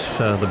think that this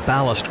the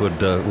ballast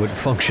would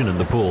function in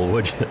the pool,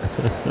 would you?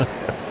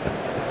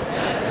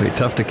 It'd be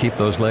tough to keep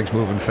those legs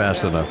moving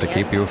fast enough to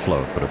keep you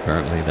afloat, but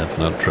apparently that's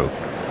not true.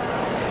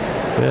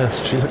 Yes,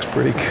 she looks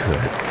pretty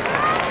good.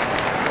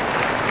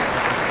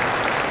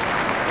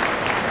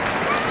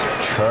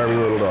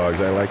 Charming little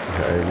dogs. I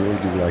really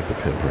do like the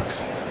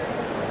Pembrokes.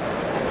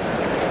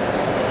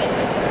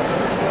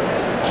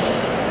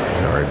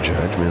 Our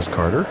judge, Ms.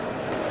 Carter,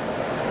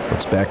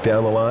 looks back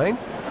down the line.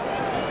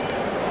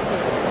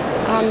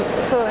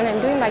 So when I'm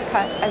doing my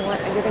cut,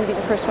 you're going to be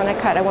the first one I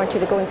cut. I want you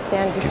to go and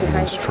stand just Giving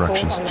behind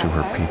instructions to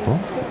her people.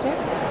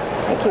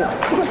 Thank you.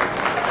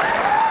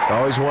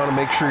 Always want to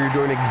make sure you're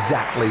doing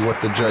exactly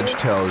what the judge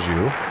tells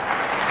you.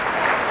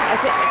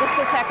 Just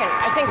a second.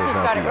 I think she's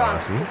got it wrong.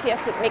 So she has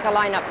to make a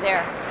line up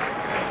there.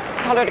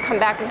 Tell her to come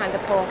back behind the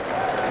pole.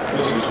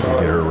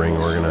 Get her ring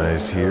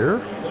organized here.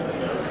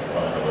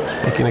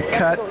 Making a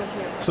cut.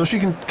 So she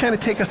can kind of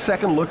take a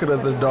second look at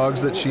the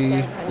dogs that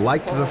she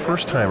liked the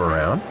first time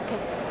around.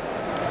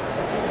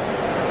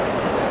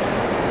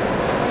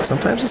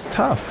 Sometimes it's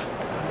tough.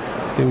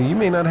 You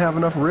may not have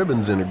enough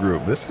ribbons in a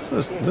group. This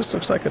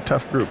looks like a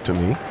tough group to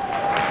me.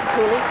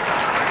 Puli.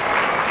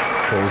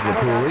 There's the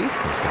Puli.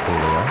 There's the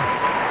Puli.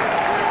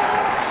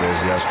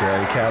 There's the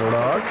Australian Cattle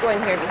Dog. Just go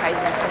in here behind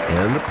this.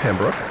 And the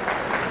Pembroke.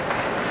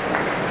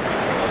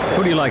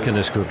 Who do you like in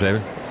this group,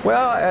 David?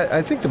 Well,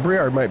 I think the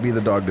Briard might be the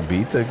dog to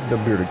beat. The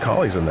Bearded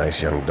Collie's a nice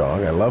young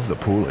dog. I love the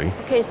Puli.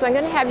 Okay, so I'm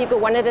going to have you go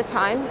one at a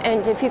time,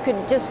 and if you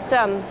could just,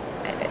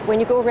 when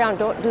you go around,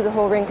 don't do the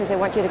whole ring because I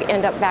want you to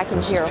end up back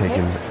in here, Just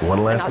taking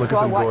one last look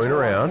at them going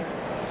around.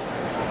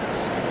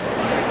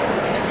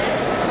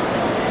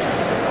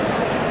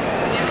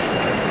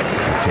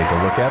 Take a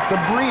look at the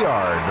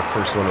Briard, the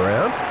first one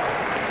around.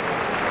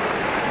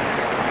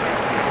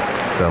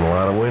 Done a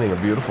lot of winning. A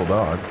beautiful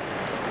dog.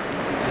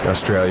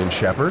 Australian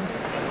Shepherd.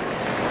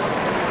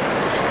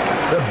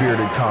 The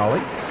Bearded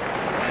Collie.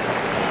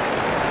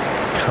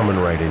 Coming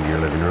right into your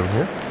living room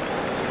here.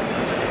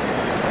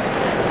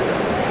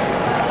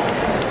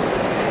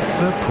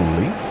 The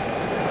Poolie.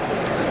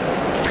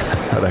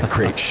 What a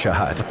great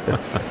shot.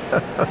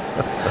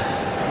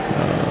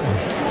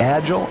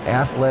 Agile,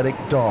 athletic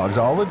dogs.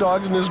 All the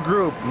dogs in this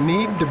group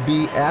need to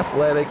be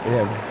athletic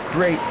and have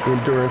great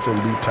endurance and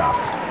be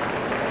tough.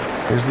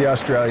 Here's the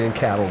Australian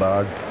Cattle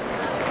Dog.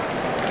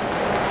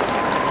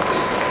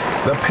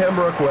 The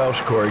Pembroke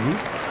Welsh Corgi.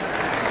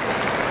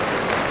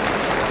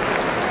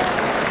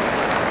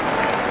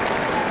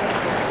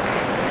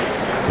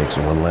 Takes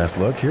one last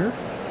look here.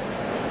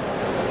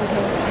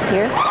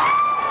 Here.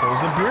 Pulls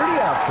the Beardy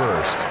out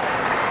first.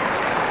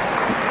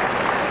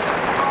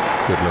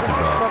 Good looking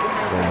dog.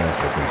 It's a nice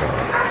looking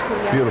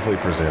dog. Beautifully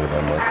presented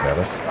by Mark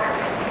Bettis.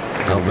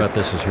 I'll bet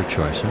this is her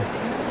choice, huh?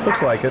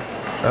 Looks like it.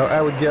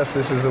 I would guess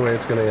this is the way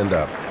it's going to end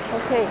up.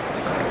 Okay.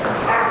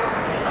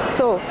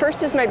 So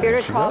first is my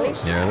Bearded Collie.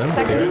 Second is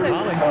the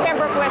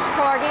Pembroke Welsh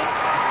Corgi.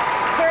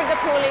 Third, the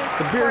Poolie.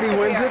 The Beardy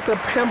wins it. The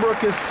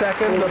Pembroke is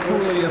second. The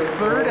Poolie is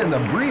third. And the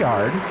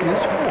Briard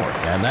is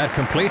fourth. And that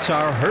completes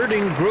our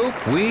herding group.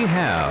 We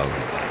have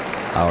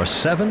our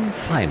 7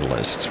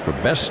 finalists for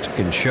Best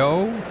in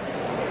Show.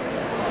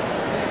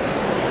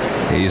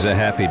 He's a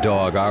happy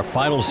dog. Our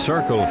final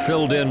circle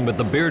filled in with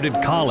the Bearded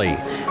Collie.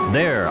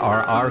 There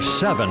are our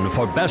 7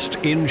 for Best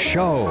in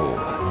Show.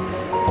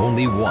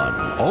 Only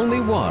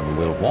one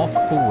will walk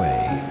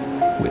away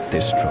with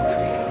this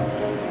trophy.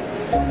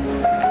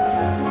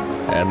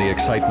 And the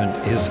excitement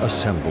is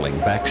assembling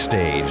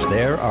backstage.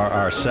 There are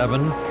our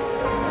 7.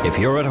 If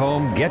you're at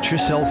home, get your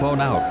cell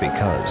phone out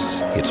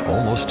because it's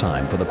almost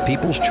time for the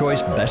People's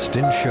Choice Best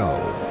in Show.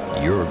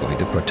 You're going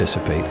to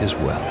participate as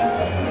well.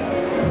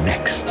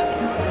 Next.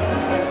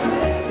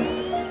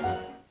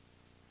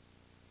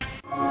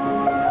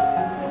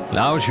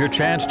 Now's your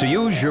chance to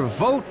use your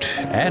vote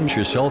and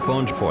your cell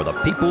phones for the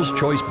People's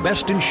Choice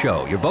Best in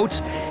Show. Your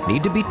votes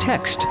need to be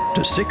texted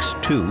to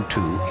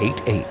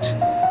 62288.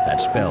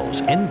 That spells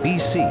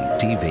NBC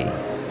TV.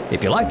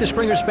 If you like the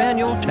Springer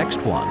Spaniel,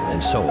 text 1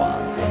 and so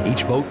on.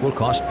 Each vote will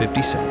cost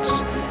 50 cents.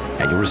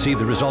 And you'll receive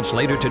the results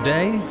later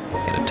today in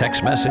a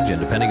text message and,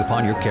 depending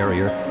upon your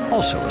carrier,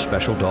 also a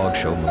special dog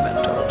show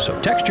memento. So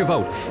text your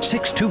vote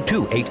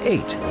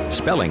 62288,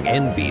 spelling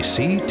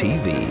NBC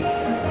TV.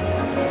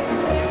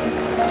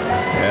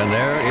 And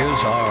there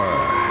is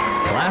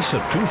our class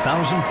of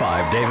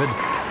 2005, David,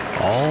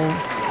 all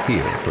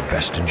here for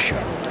Best in Show.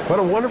 What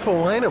a wonderful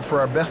lineup for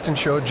our Best in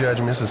Show judge,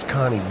 Mrs.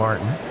 Connie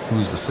Barton,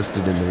 who's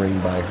assisted in the ring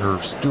by her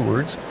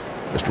stewards,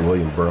 Mr.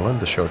 William Berlin,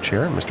 the show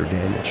chair, and Mr.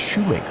 Daniel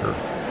Shoemaker,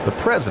 the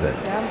president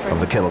of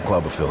the Kennel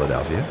Club of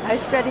Philadelphia. A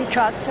steady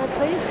trot, sir,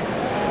 please.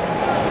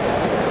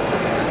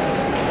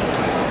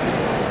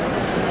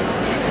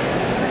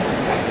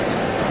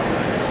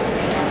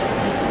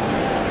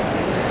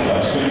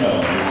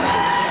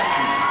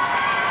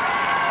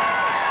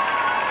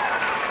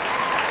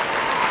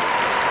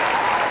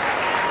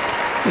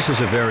 This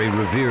is a very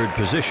revered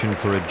position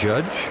for a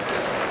judge.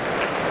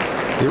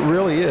 It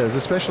really is,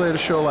 especially at a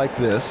show like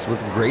this with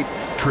great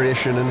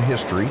tradition and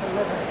history.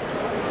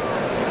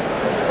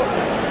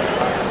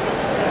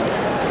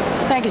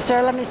 Thank you,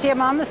 sir. Let me see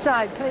him on the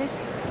side, please.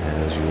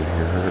 As you hear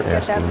her Get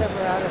asking, that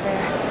liver out of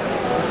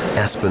there.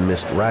 Aspen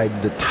missed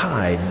Ride the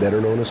Tide, better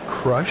known as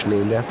Crush,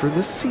 named after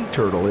the sea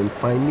turtle in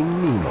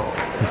Finding Nemo.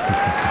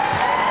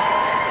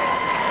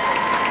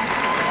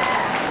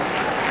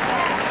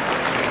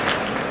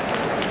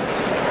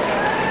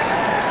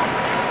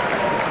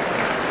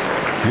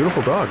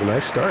 Beautiful dog, a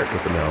nice start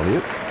with the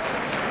Malamute.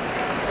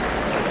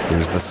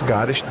 Here's the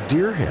Scottish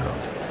Deerhound.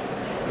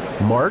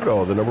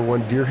 Margot, the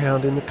 #1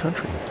 deerhound in the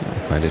country. What I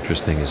find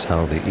interesting is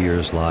how the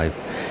ears lie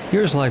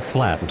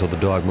flat until the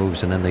dog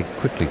moves, and then they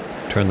quickly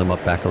turn them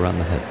up back around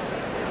the head.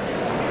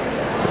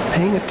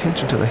 Paying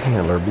attention to the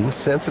handler, being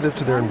sensitive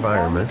to their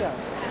environment.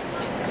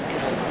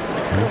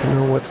 I don't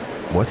know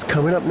what's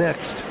coming up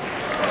next.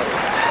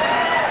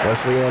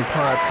 Leslie Ann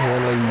Potts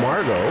handling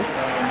Margot.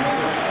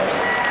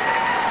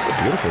 It's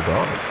a beautiful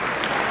dog.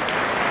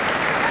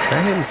 I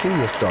hadn't seen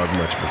this dog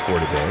much before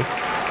today.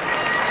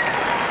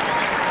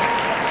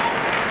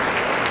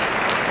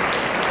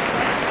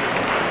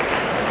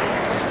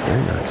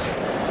 Very nice.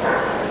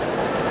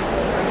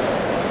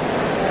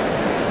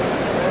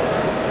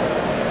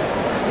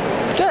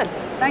 Good.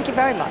 Thank you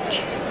very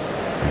much.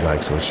 He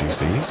likes what she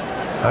sees.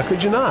 How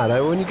could you not?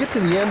 When you get to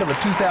the end of a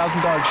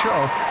 2,000 dog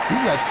show,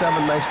 you've got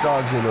 7 nice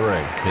dogs in the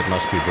ring. It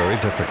must be very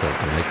difficult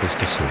to make this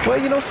decision. Well,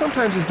 you know,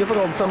 sometimes it's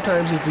difficult and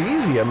sometimes it's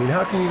easy. I mean,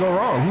 how can you go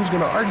wrong? Who's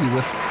going to argue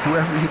with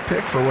whoever you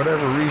pick for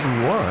whatever reason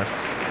you want?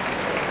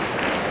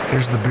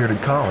 Here's the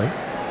Bearded Collie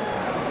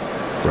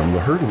from the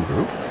herding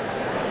group.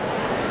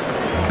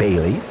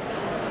 Bailey.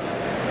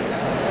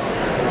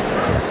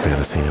 Mark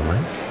Bettis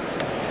handling.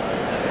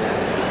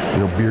 You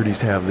know,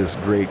 Beardies have this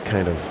great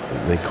kind of,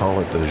 they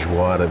call it the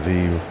joie de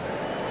vivre.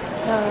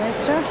 All right,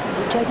 sir.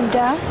 You take him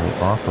down. We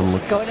often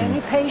look to Go at see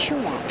any pace you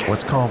want.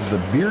 what's called the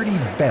beardy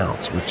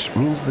bounce, which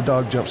means the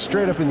dog jumps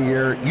straight up in the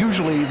air,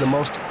 usually the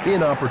most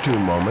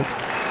inopportune moment.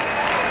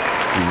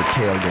 See the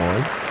tail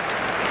going.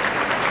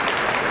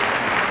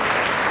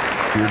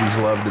 Beardies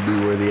love to be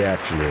where the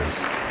action is.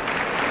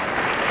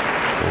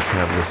 Just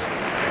have this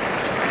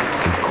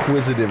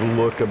inquisitive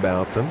look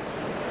about them.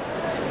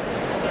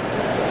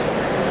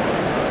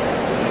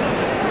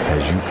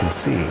 As you can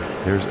see,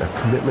 there's a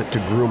commitment to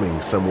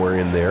grooming somewhere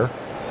in there.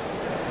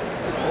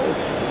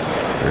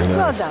 Very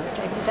nice. Well done.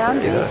 Take him down,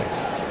 Very please.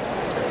 nice.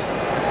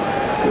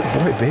 Good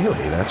boy,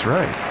 Bailey. That's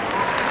right.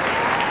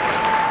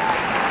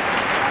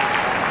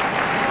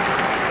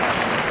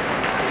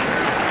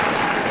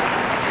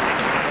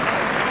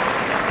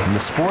 In the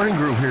sporting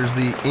group, here's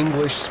the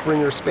English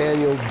Springer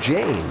Spaniel,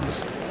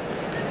 James.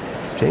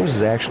 James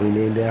is actually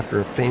named after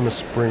a famous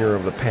Springer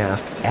of the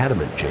past,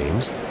 Adamant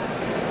James,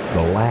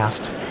 the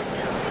last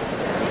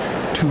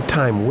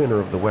two-time winner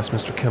of the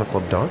Westminster Kennel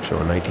Club Dog Show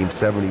in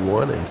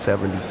 1971 and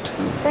 72.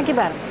 Thank you,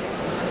 madam.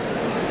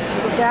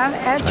 Take him down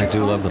at I your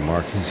do own love the pace.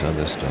 markings on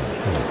this dog.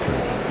 Really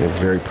pretty. They're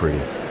very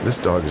pretty. This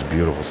dog is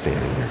beautiful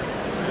standing here.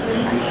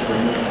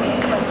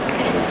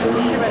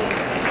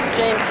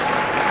 James.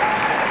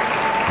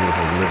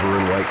 Beautiful liver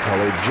and white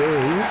colored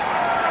James.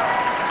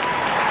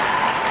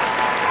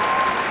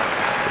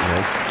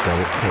 Nice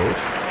double coat.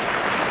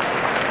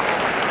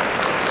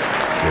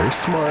 Very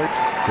smart.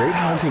 Great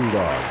hunting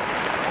dog.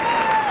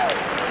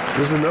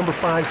 This is the number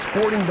 5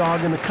 sporting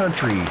dog in the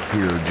country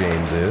here,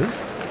 James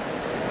is.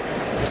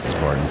 Mrs.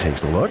 Martin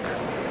takes a look.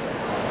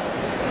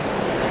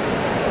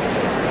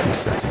 So he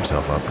sets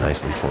himself up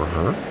nicely for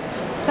her.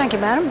 Thank you,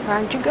 madam.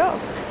 Round you go.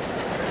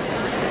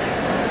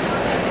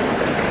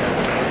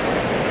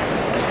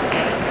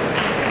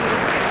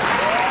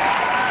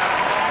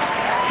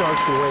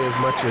 Dogs can weigh as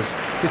much as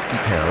 50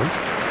 pounds.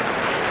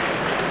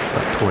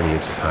 About 20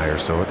 inches high or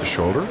so at the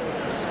shoulder.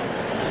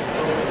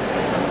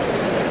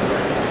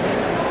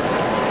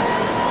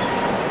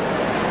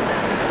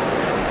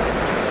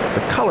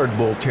 The colored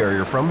bull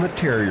terrier from the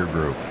terrier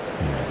group.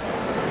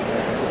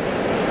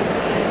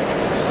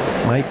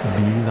 Might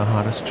be the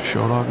hottest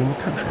show dog in the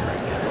country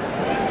right now.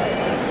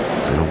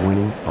 Been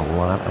winning a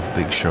lot of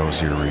big shows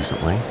here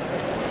recently.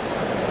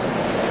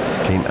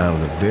 Came out of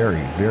the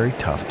very, very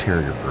tough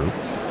terrier group,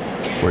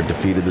 where it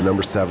defeated the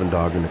number 7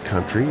 dog in the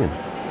country and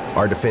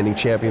our defending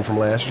champion from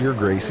last year,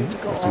 Gracie, Go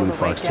the all smooth the way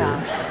fox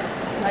down.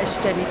 terrier. Nice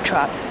steady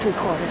trot,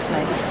 3/4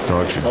 maybe.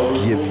 Dog should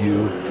give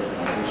you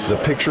the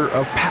picture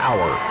of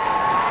power.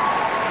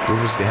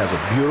 Rivers has a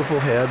beautiful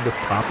head, the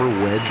proper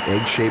wedge,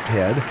 egg-shaped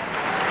head.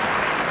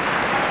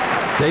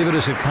 David,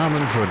 is it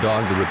common for a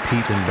dog to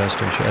repeat in best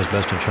in show, as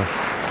best in show?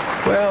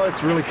 Well,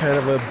 it's really kind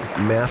of a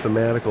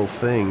mathematical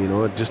thing, you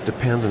know. It just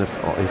depends on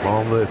if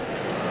all the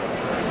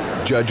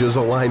judges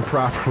align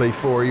properly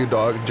for you,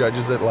 dog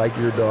judges that like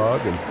your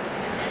dog. And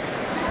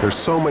there's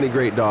so many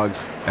great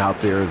dogs out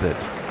there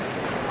that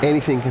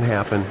anything can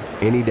happen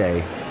any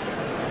day.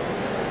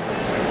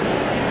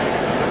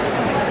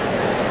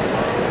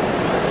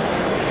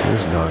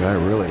 There's a dog I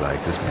really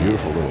like, this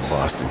beautiful little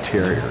Boston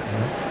Terrier.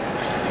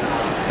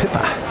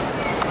 Pippa.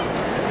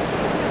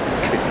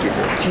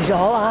 She's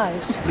all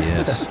eyes.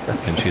 Yes,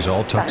 and she's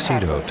all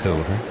tuxedo,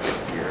 too. Huh?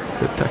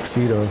 The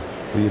tuxedo,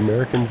 the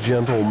American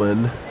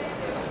gentleman.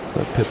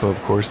 But Pippa,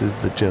 of course, is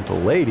the gentle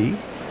lady.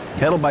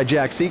 Handled by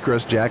Jack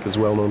Seacrest. Jack is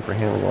well known for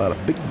handling a lot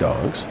of big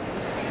dogs.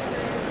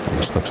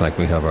 Almost looks like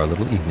we have our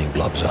little evening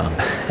gloves on.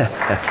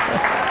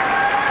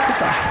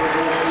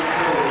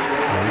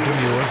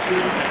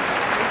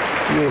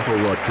 Beautiful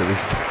look to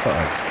these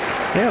dogs.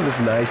 They have this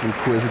nice,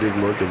 inquisitive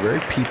look. They're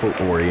very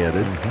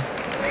people-oriented.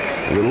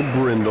 A little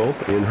brindle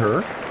in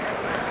her.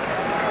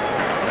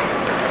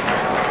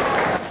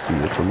 Let's see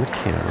it from the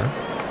camera.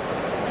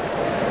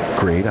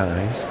 Great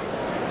eyes.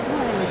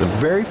 The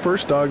very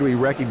first dog to be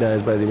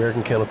recognized by the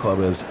American Kennel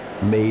Club as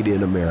made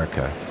in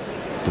America.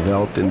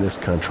 Developed in this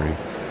country.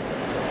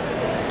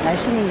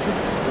 Nice and easy.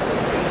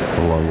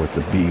 Along with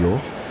the Beagle,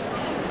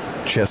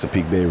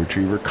 Chesapeake Bay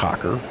Retriever,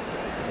 Cocker,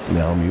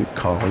 Malamute,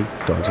 Collie,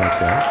 dogs like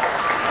that.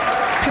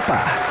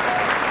 Pippa,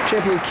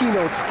 champion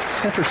keynotes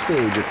center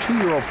stage, a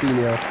 2-year-old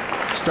female,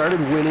 started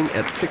winning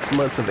at 6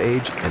 months of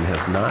age and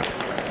has not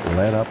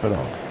let up at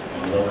all.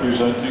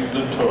 Representing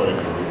the toy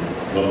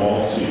group, the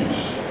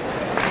Maltese.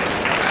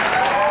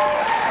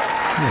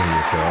 There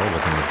you go,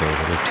 looking at those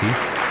little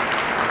teeth.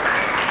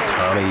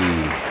 Tommy,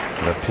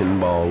 the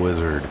pinball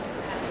wizard,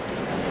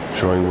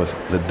 showing with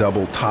the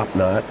double top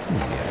knot,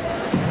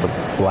 the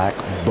black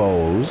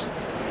bows.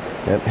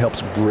 That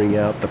helps bring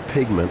out the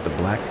pigment, the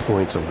black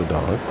points of the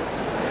dog.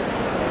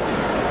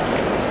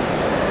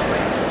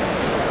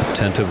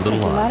 Attentive little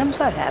Thank you, eye. madam.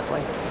 So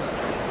halfway.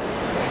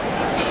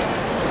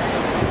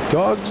 The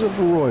dogs of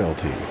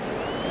royalty.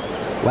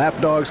 Lap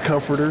dogs,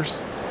 comforters.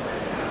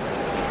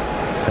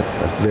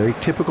 A very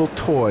typical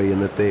toy in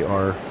that they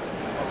are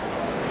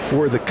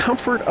for the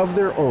comfort of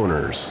their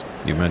owners.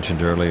 You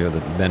mentioned earlier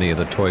that many of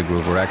the toy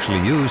group were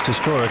actually used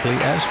historically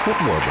as foot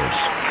warmers.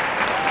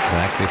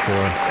 Back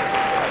before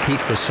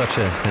Heat was such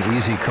an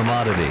easy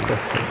commodity.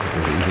 It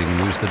was easy to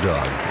use the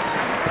dog.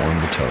 Warm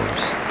the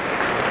toes.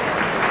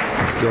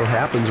 It still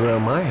happens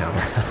around my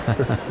house.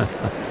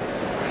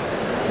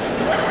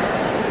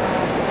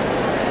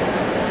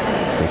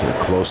 Taking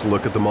a close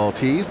look at the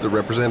Maltese, the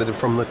representative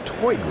from the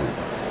toy group.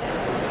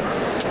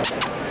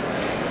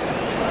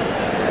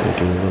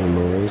 Making a little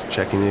noise,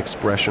 checking the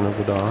expression of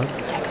the dog.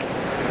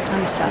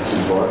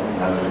 Mrs. Barton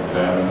has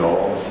examined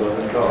all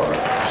 7 dogs.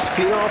 She's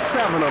seen all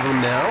 7 of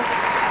them now.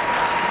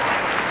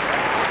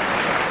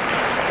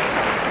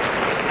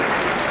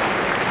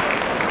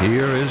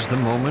 Here is the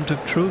moment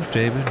of truth,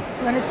 David.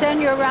 I'm going to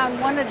send you around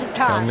one at a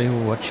Tell time. me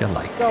what you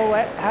like. Go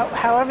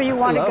however you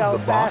want to go, the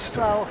fast,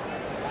 Boston. slow.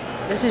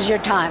 This is your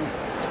time.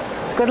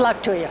 Good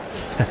luck to you.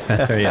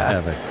 There you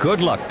have it.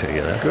 Good luck to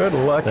you. Good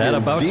luck That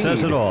about indeed.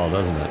 says it all,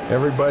 doesn't it?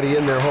 Everybody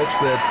in there hopes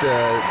that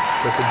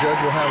that the judge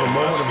will have a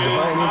moment of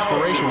divine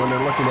inspiration when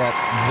they're looking at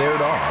their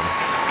dog.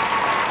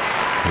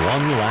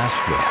 One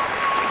last look.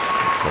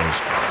 There's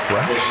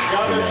Crush,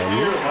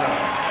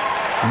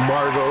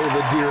 Margot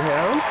the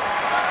Deerhound.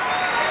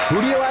 Who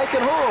do you like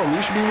at home?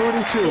 You should be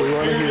rooting too. We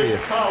want to hear you.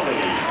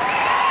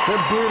 The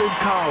Bearded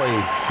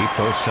Collie. Keep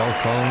those cell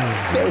phones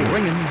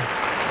ringing.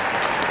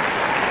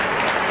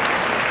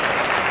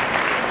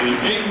 The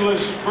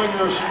English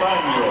Springer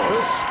Spaniel.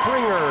 The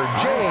Springer,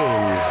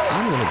 James.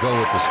 I'm going to go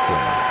with the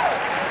Springer.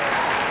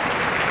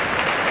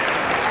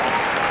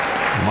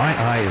 My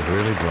eye is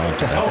really drawn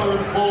to that.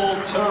 Colored Bull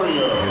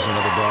Terrier. Here's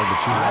another dog that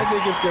you I like.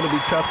 think it's going to be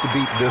tough to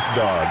beat this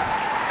dog.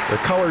 The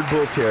Colored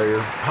Bull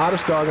Terrier,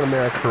 hottest dog in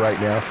America right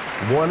now.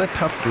 Won a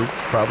tough group,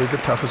 probably the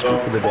toughest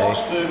group of the day.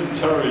 Boston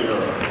Terrier.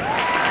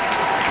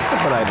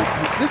 But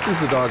this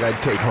is the dog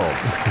I'd take home.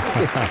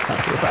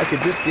 If I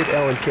could just get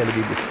Ellen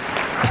Kennedy to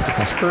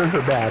turn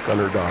her back on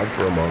her dog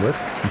for a moment.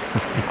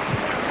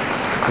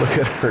 Look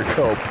at her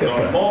go,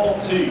 Pippa. The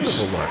Maltese.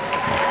 Beautiful look.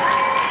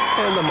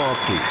 And the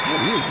Maltese.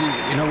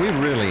 You know, we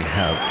really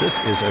have, this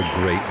is a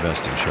great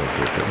best in show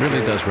group. It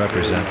really does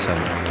represent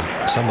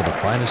some of the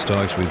finest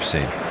dogs we've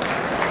seen.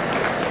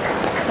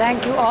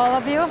 Thank you, all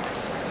of you.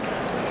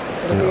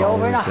 It'll be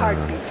over in a Always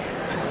heartbeat.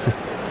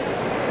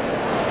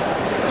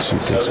 She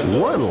takes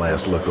one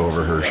last look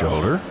over her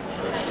shoulder.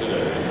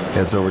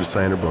 Heads over to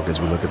sign her book as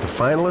we look at the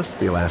finalists: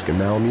 the Alaskan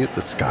Malamute,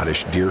 the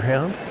Scottish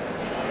Deerhound,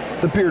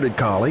 the Bearded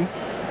Collie,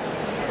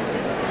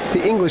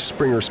 the English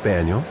Springer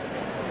Spaniel,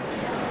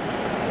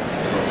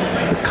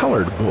 the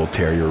Colored Bull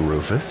Terrier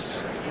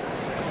Rufus,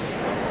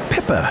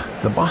 Pippa,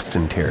 the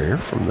Boston Terrier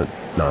from the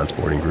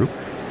non-sporting group,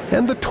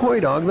 and the toy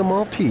dog, the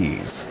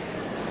Maltese.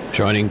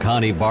 Joining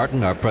Connie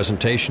Barton, our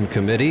presentation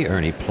committee,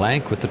 Ernie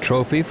Plank with the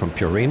trophy from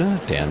Purina,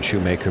 Dan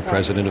Shoemaker,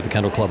 president of the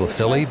Kennel Club of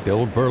Philly,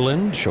 Bill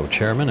Berlin, show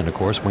chairman, and of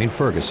course Wayne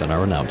Ferguson,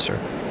 our announcer.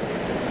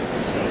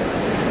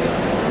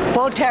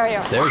 Bull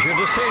Terrier. There's your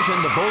decision,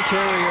 the Bull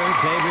Terrier.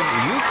 David,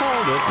 you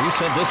called it. You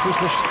said this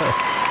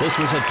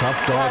was a tough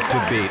dog to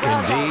beat.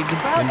 Indeed,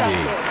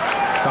 indeed.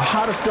 The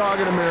hottest dog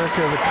in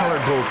America, the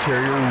Colored Bull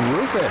Terrier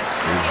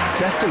Rufus, is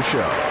best in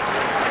show.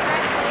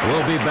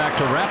 We'll be back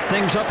to wrap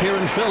things up here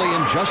in Philly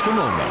in just a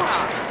moment.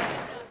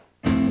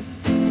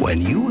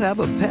 When you have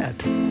a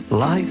pet,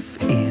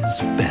 life is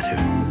better.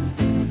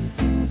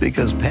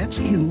 Because pets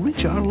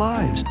enrich our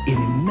lives in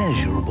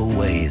immeasurable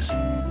ways.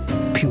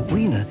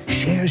 Purina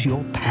shares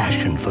your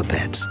passion for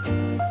pets.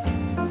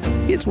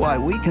 It's why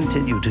we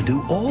continue to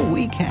do all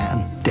we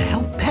can to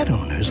help pet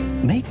owners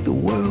make the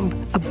world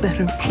a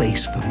better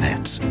place for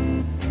pets.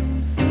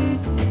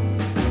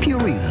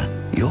 Purina,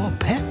 your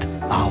pet,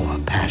 our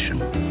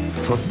passion.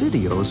 For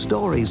videos,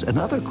 stories, and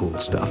other cool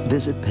stuff,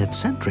 visit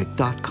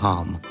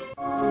petcentric.com.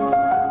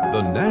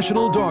 The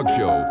National Dog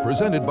Show,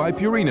 presented by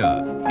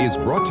Purina, is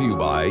brought to you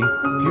by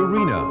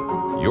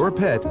Purina, your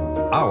pet,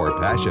 our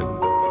passion.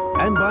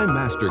 And by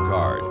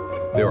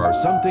MasterCard. There are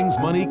some things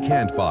money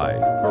can't buy.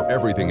 For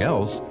everything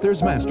else,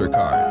 there's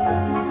MasterCard.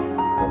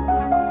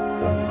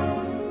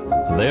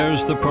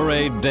 There's the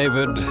parade,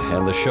 David,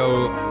 and the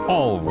show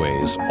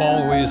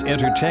always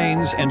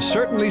entertains and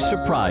certainly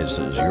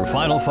surprises. Your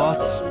final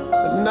thoughts?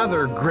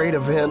 Another great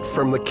event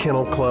from the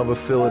Kennel Club of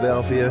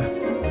Philadelphia.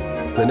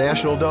 The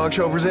National Dog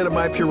Show presented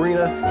by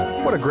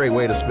Purina. What a great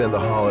way to spend the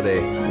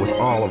holiday with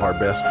all of our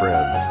best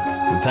friends.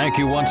 And thank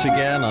you once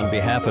again on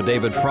behalf of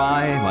David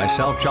Fry,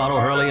 myself, John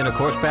O'Hurley, and of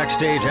course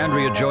backstage,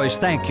 Andrea Joyce.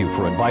 Thank you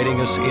for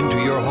inviting us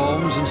into your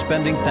homes and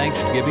spending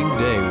Thanksgiving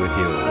Day with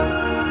you.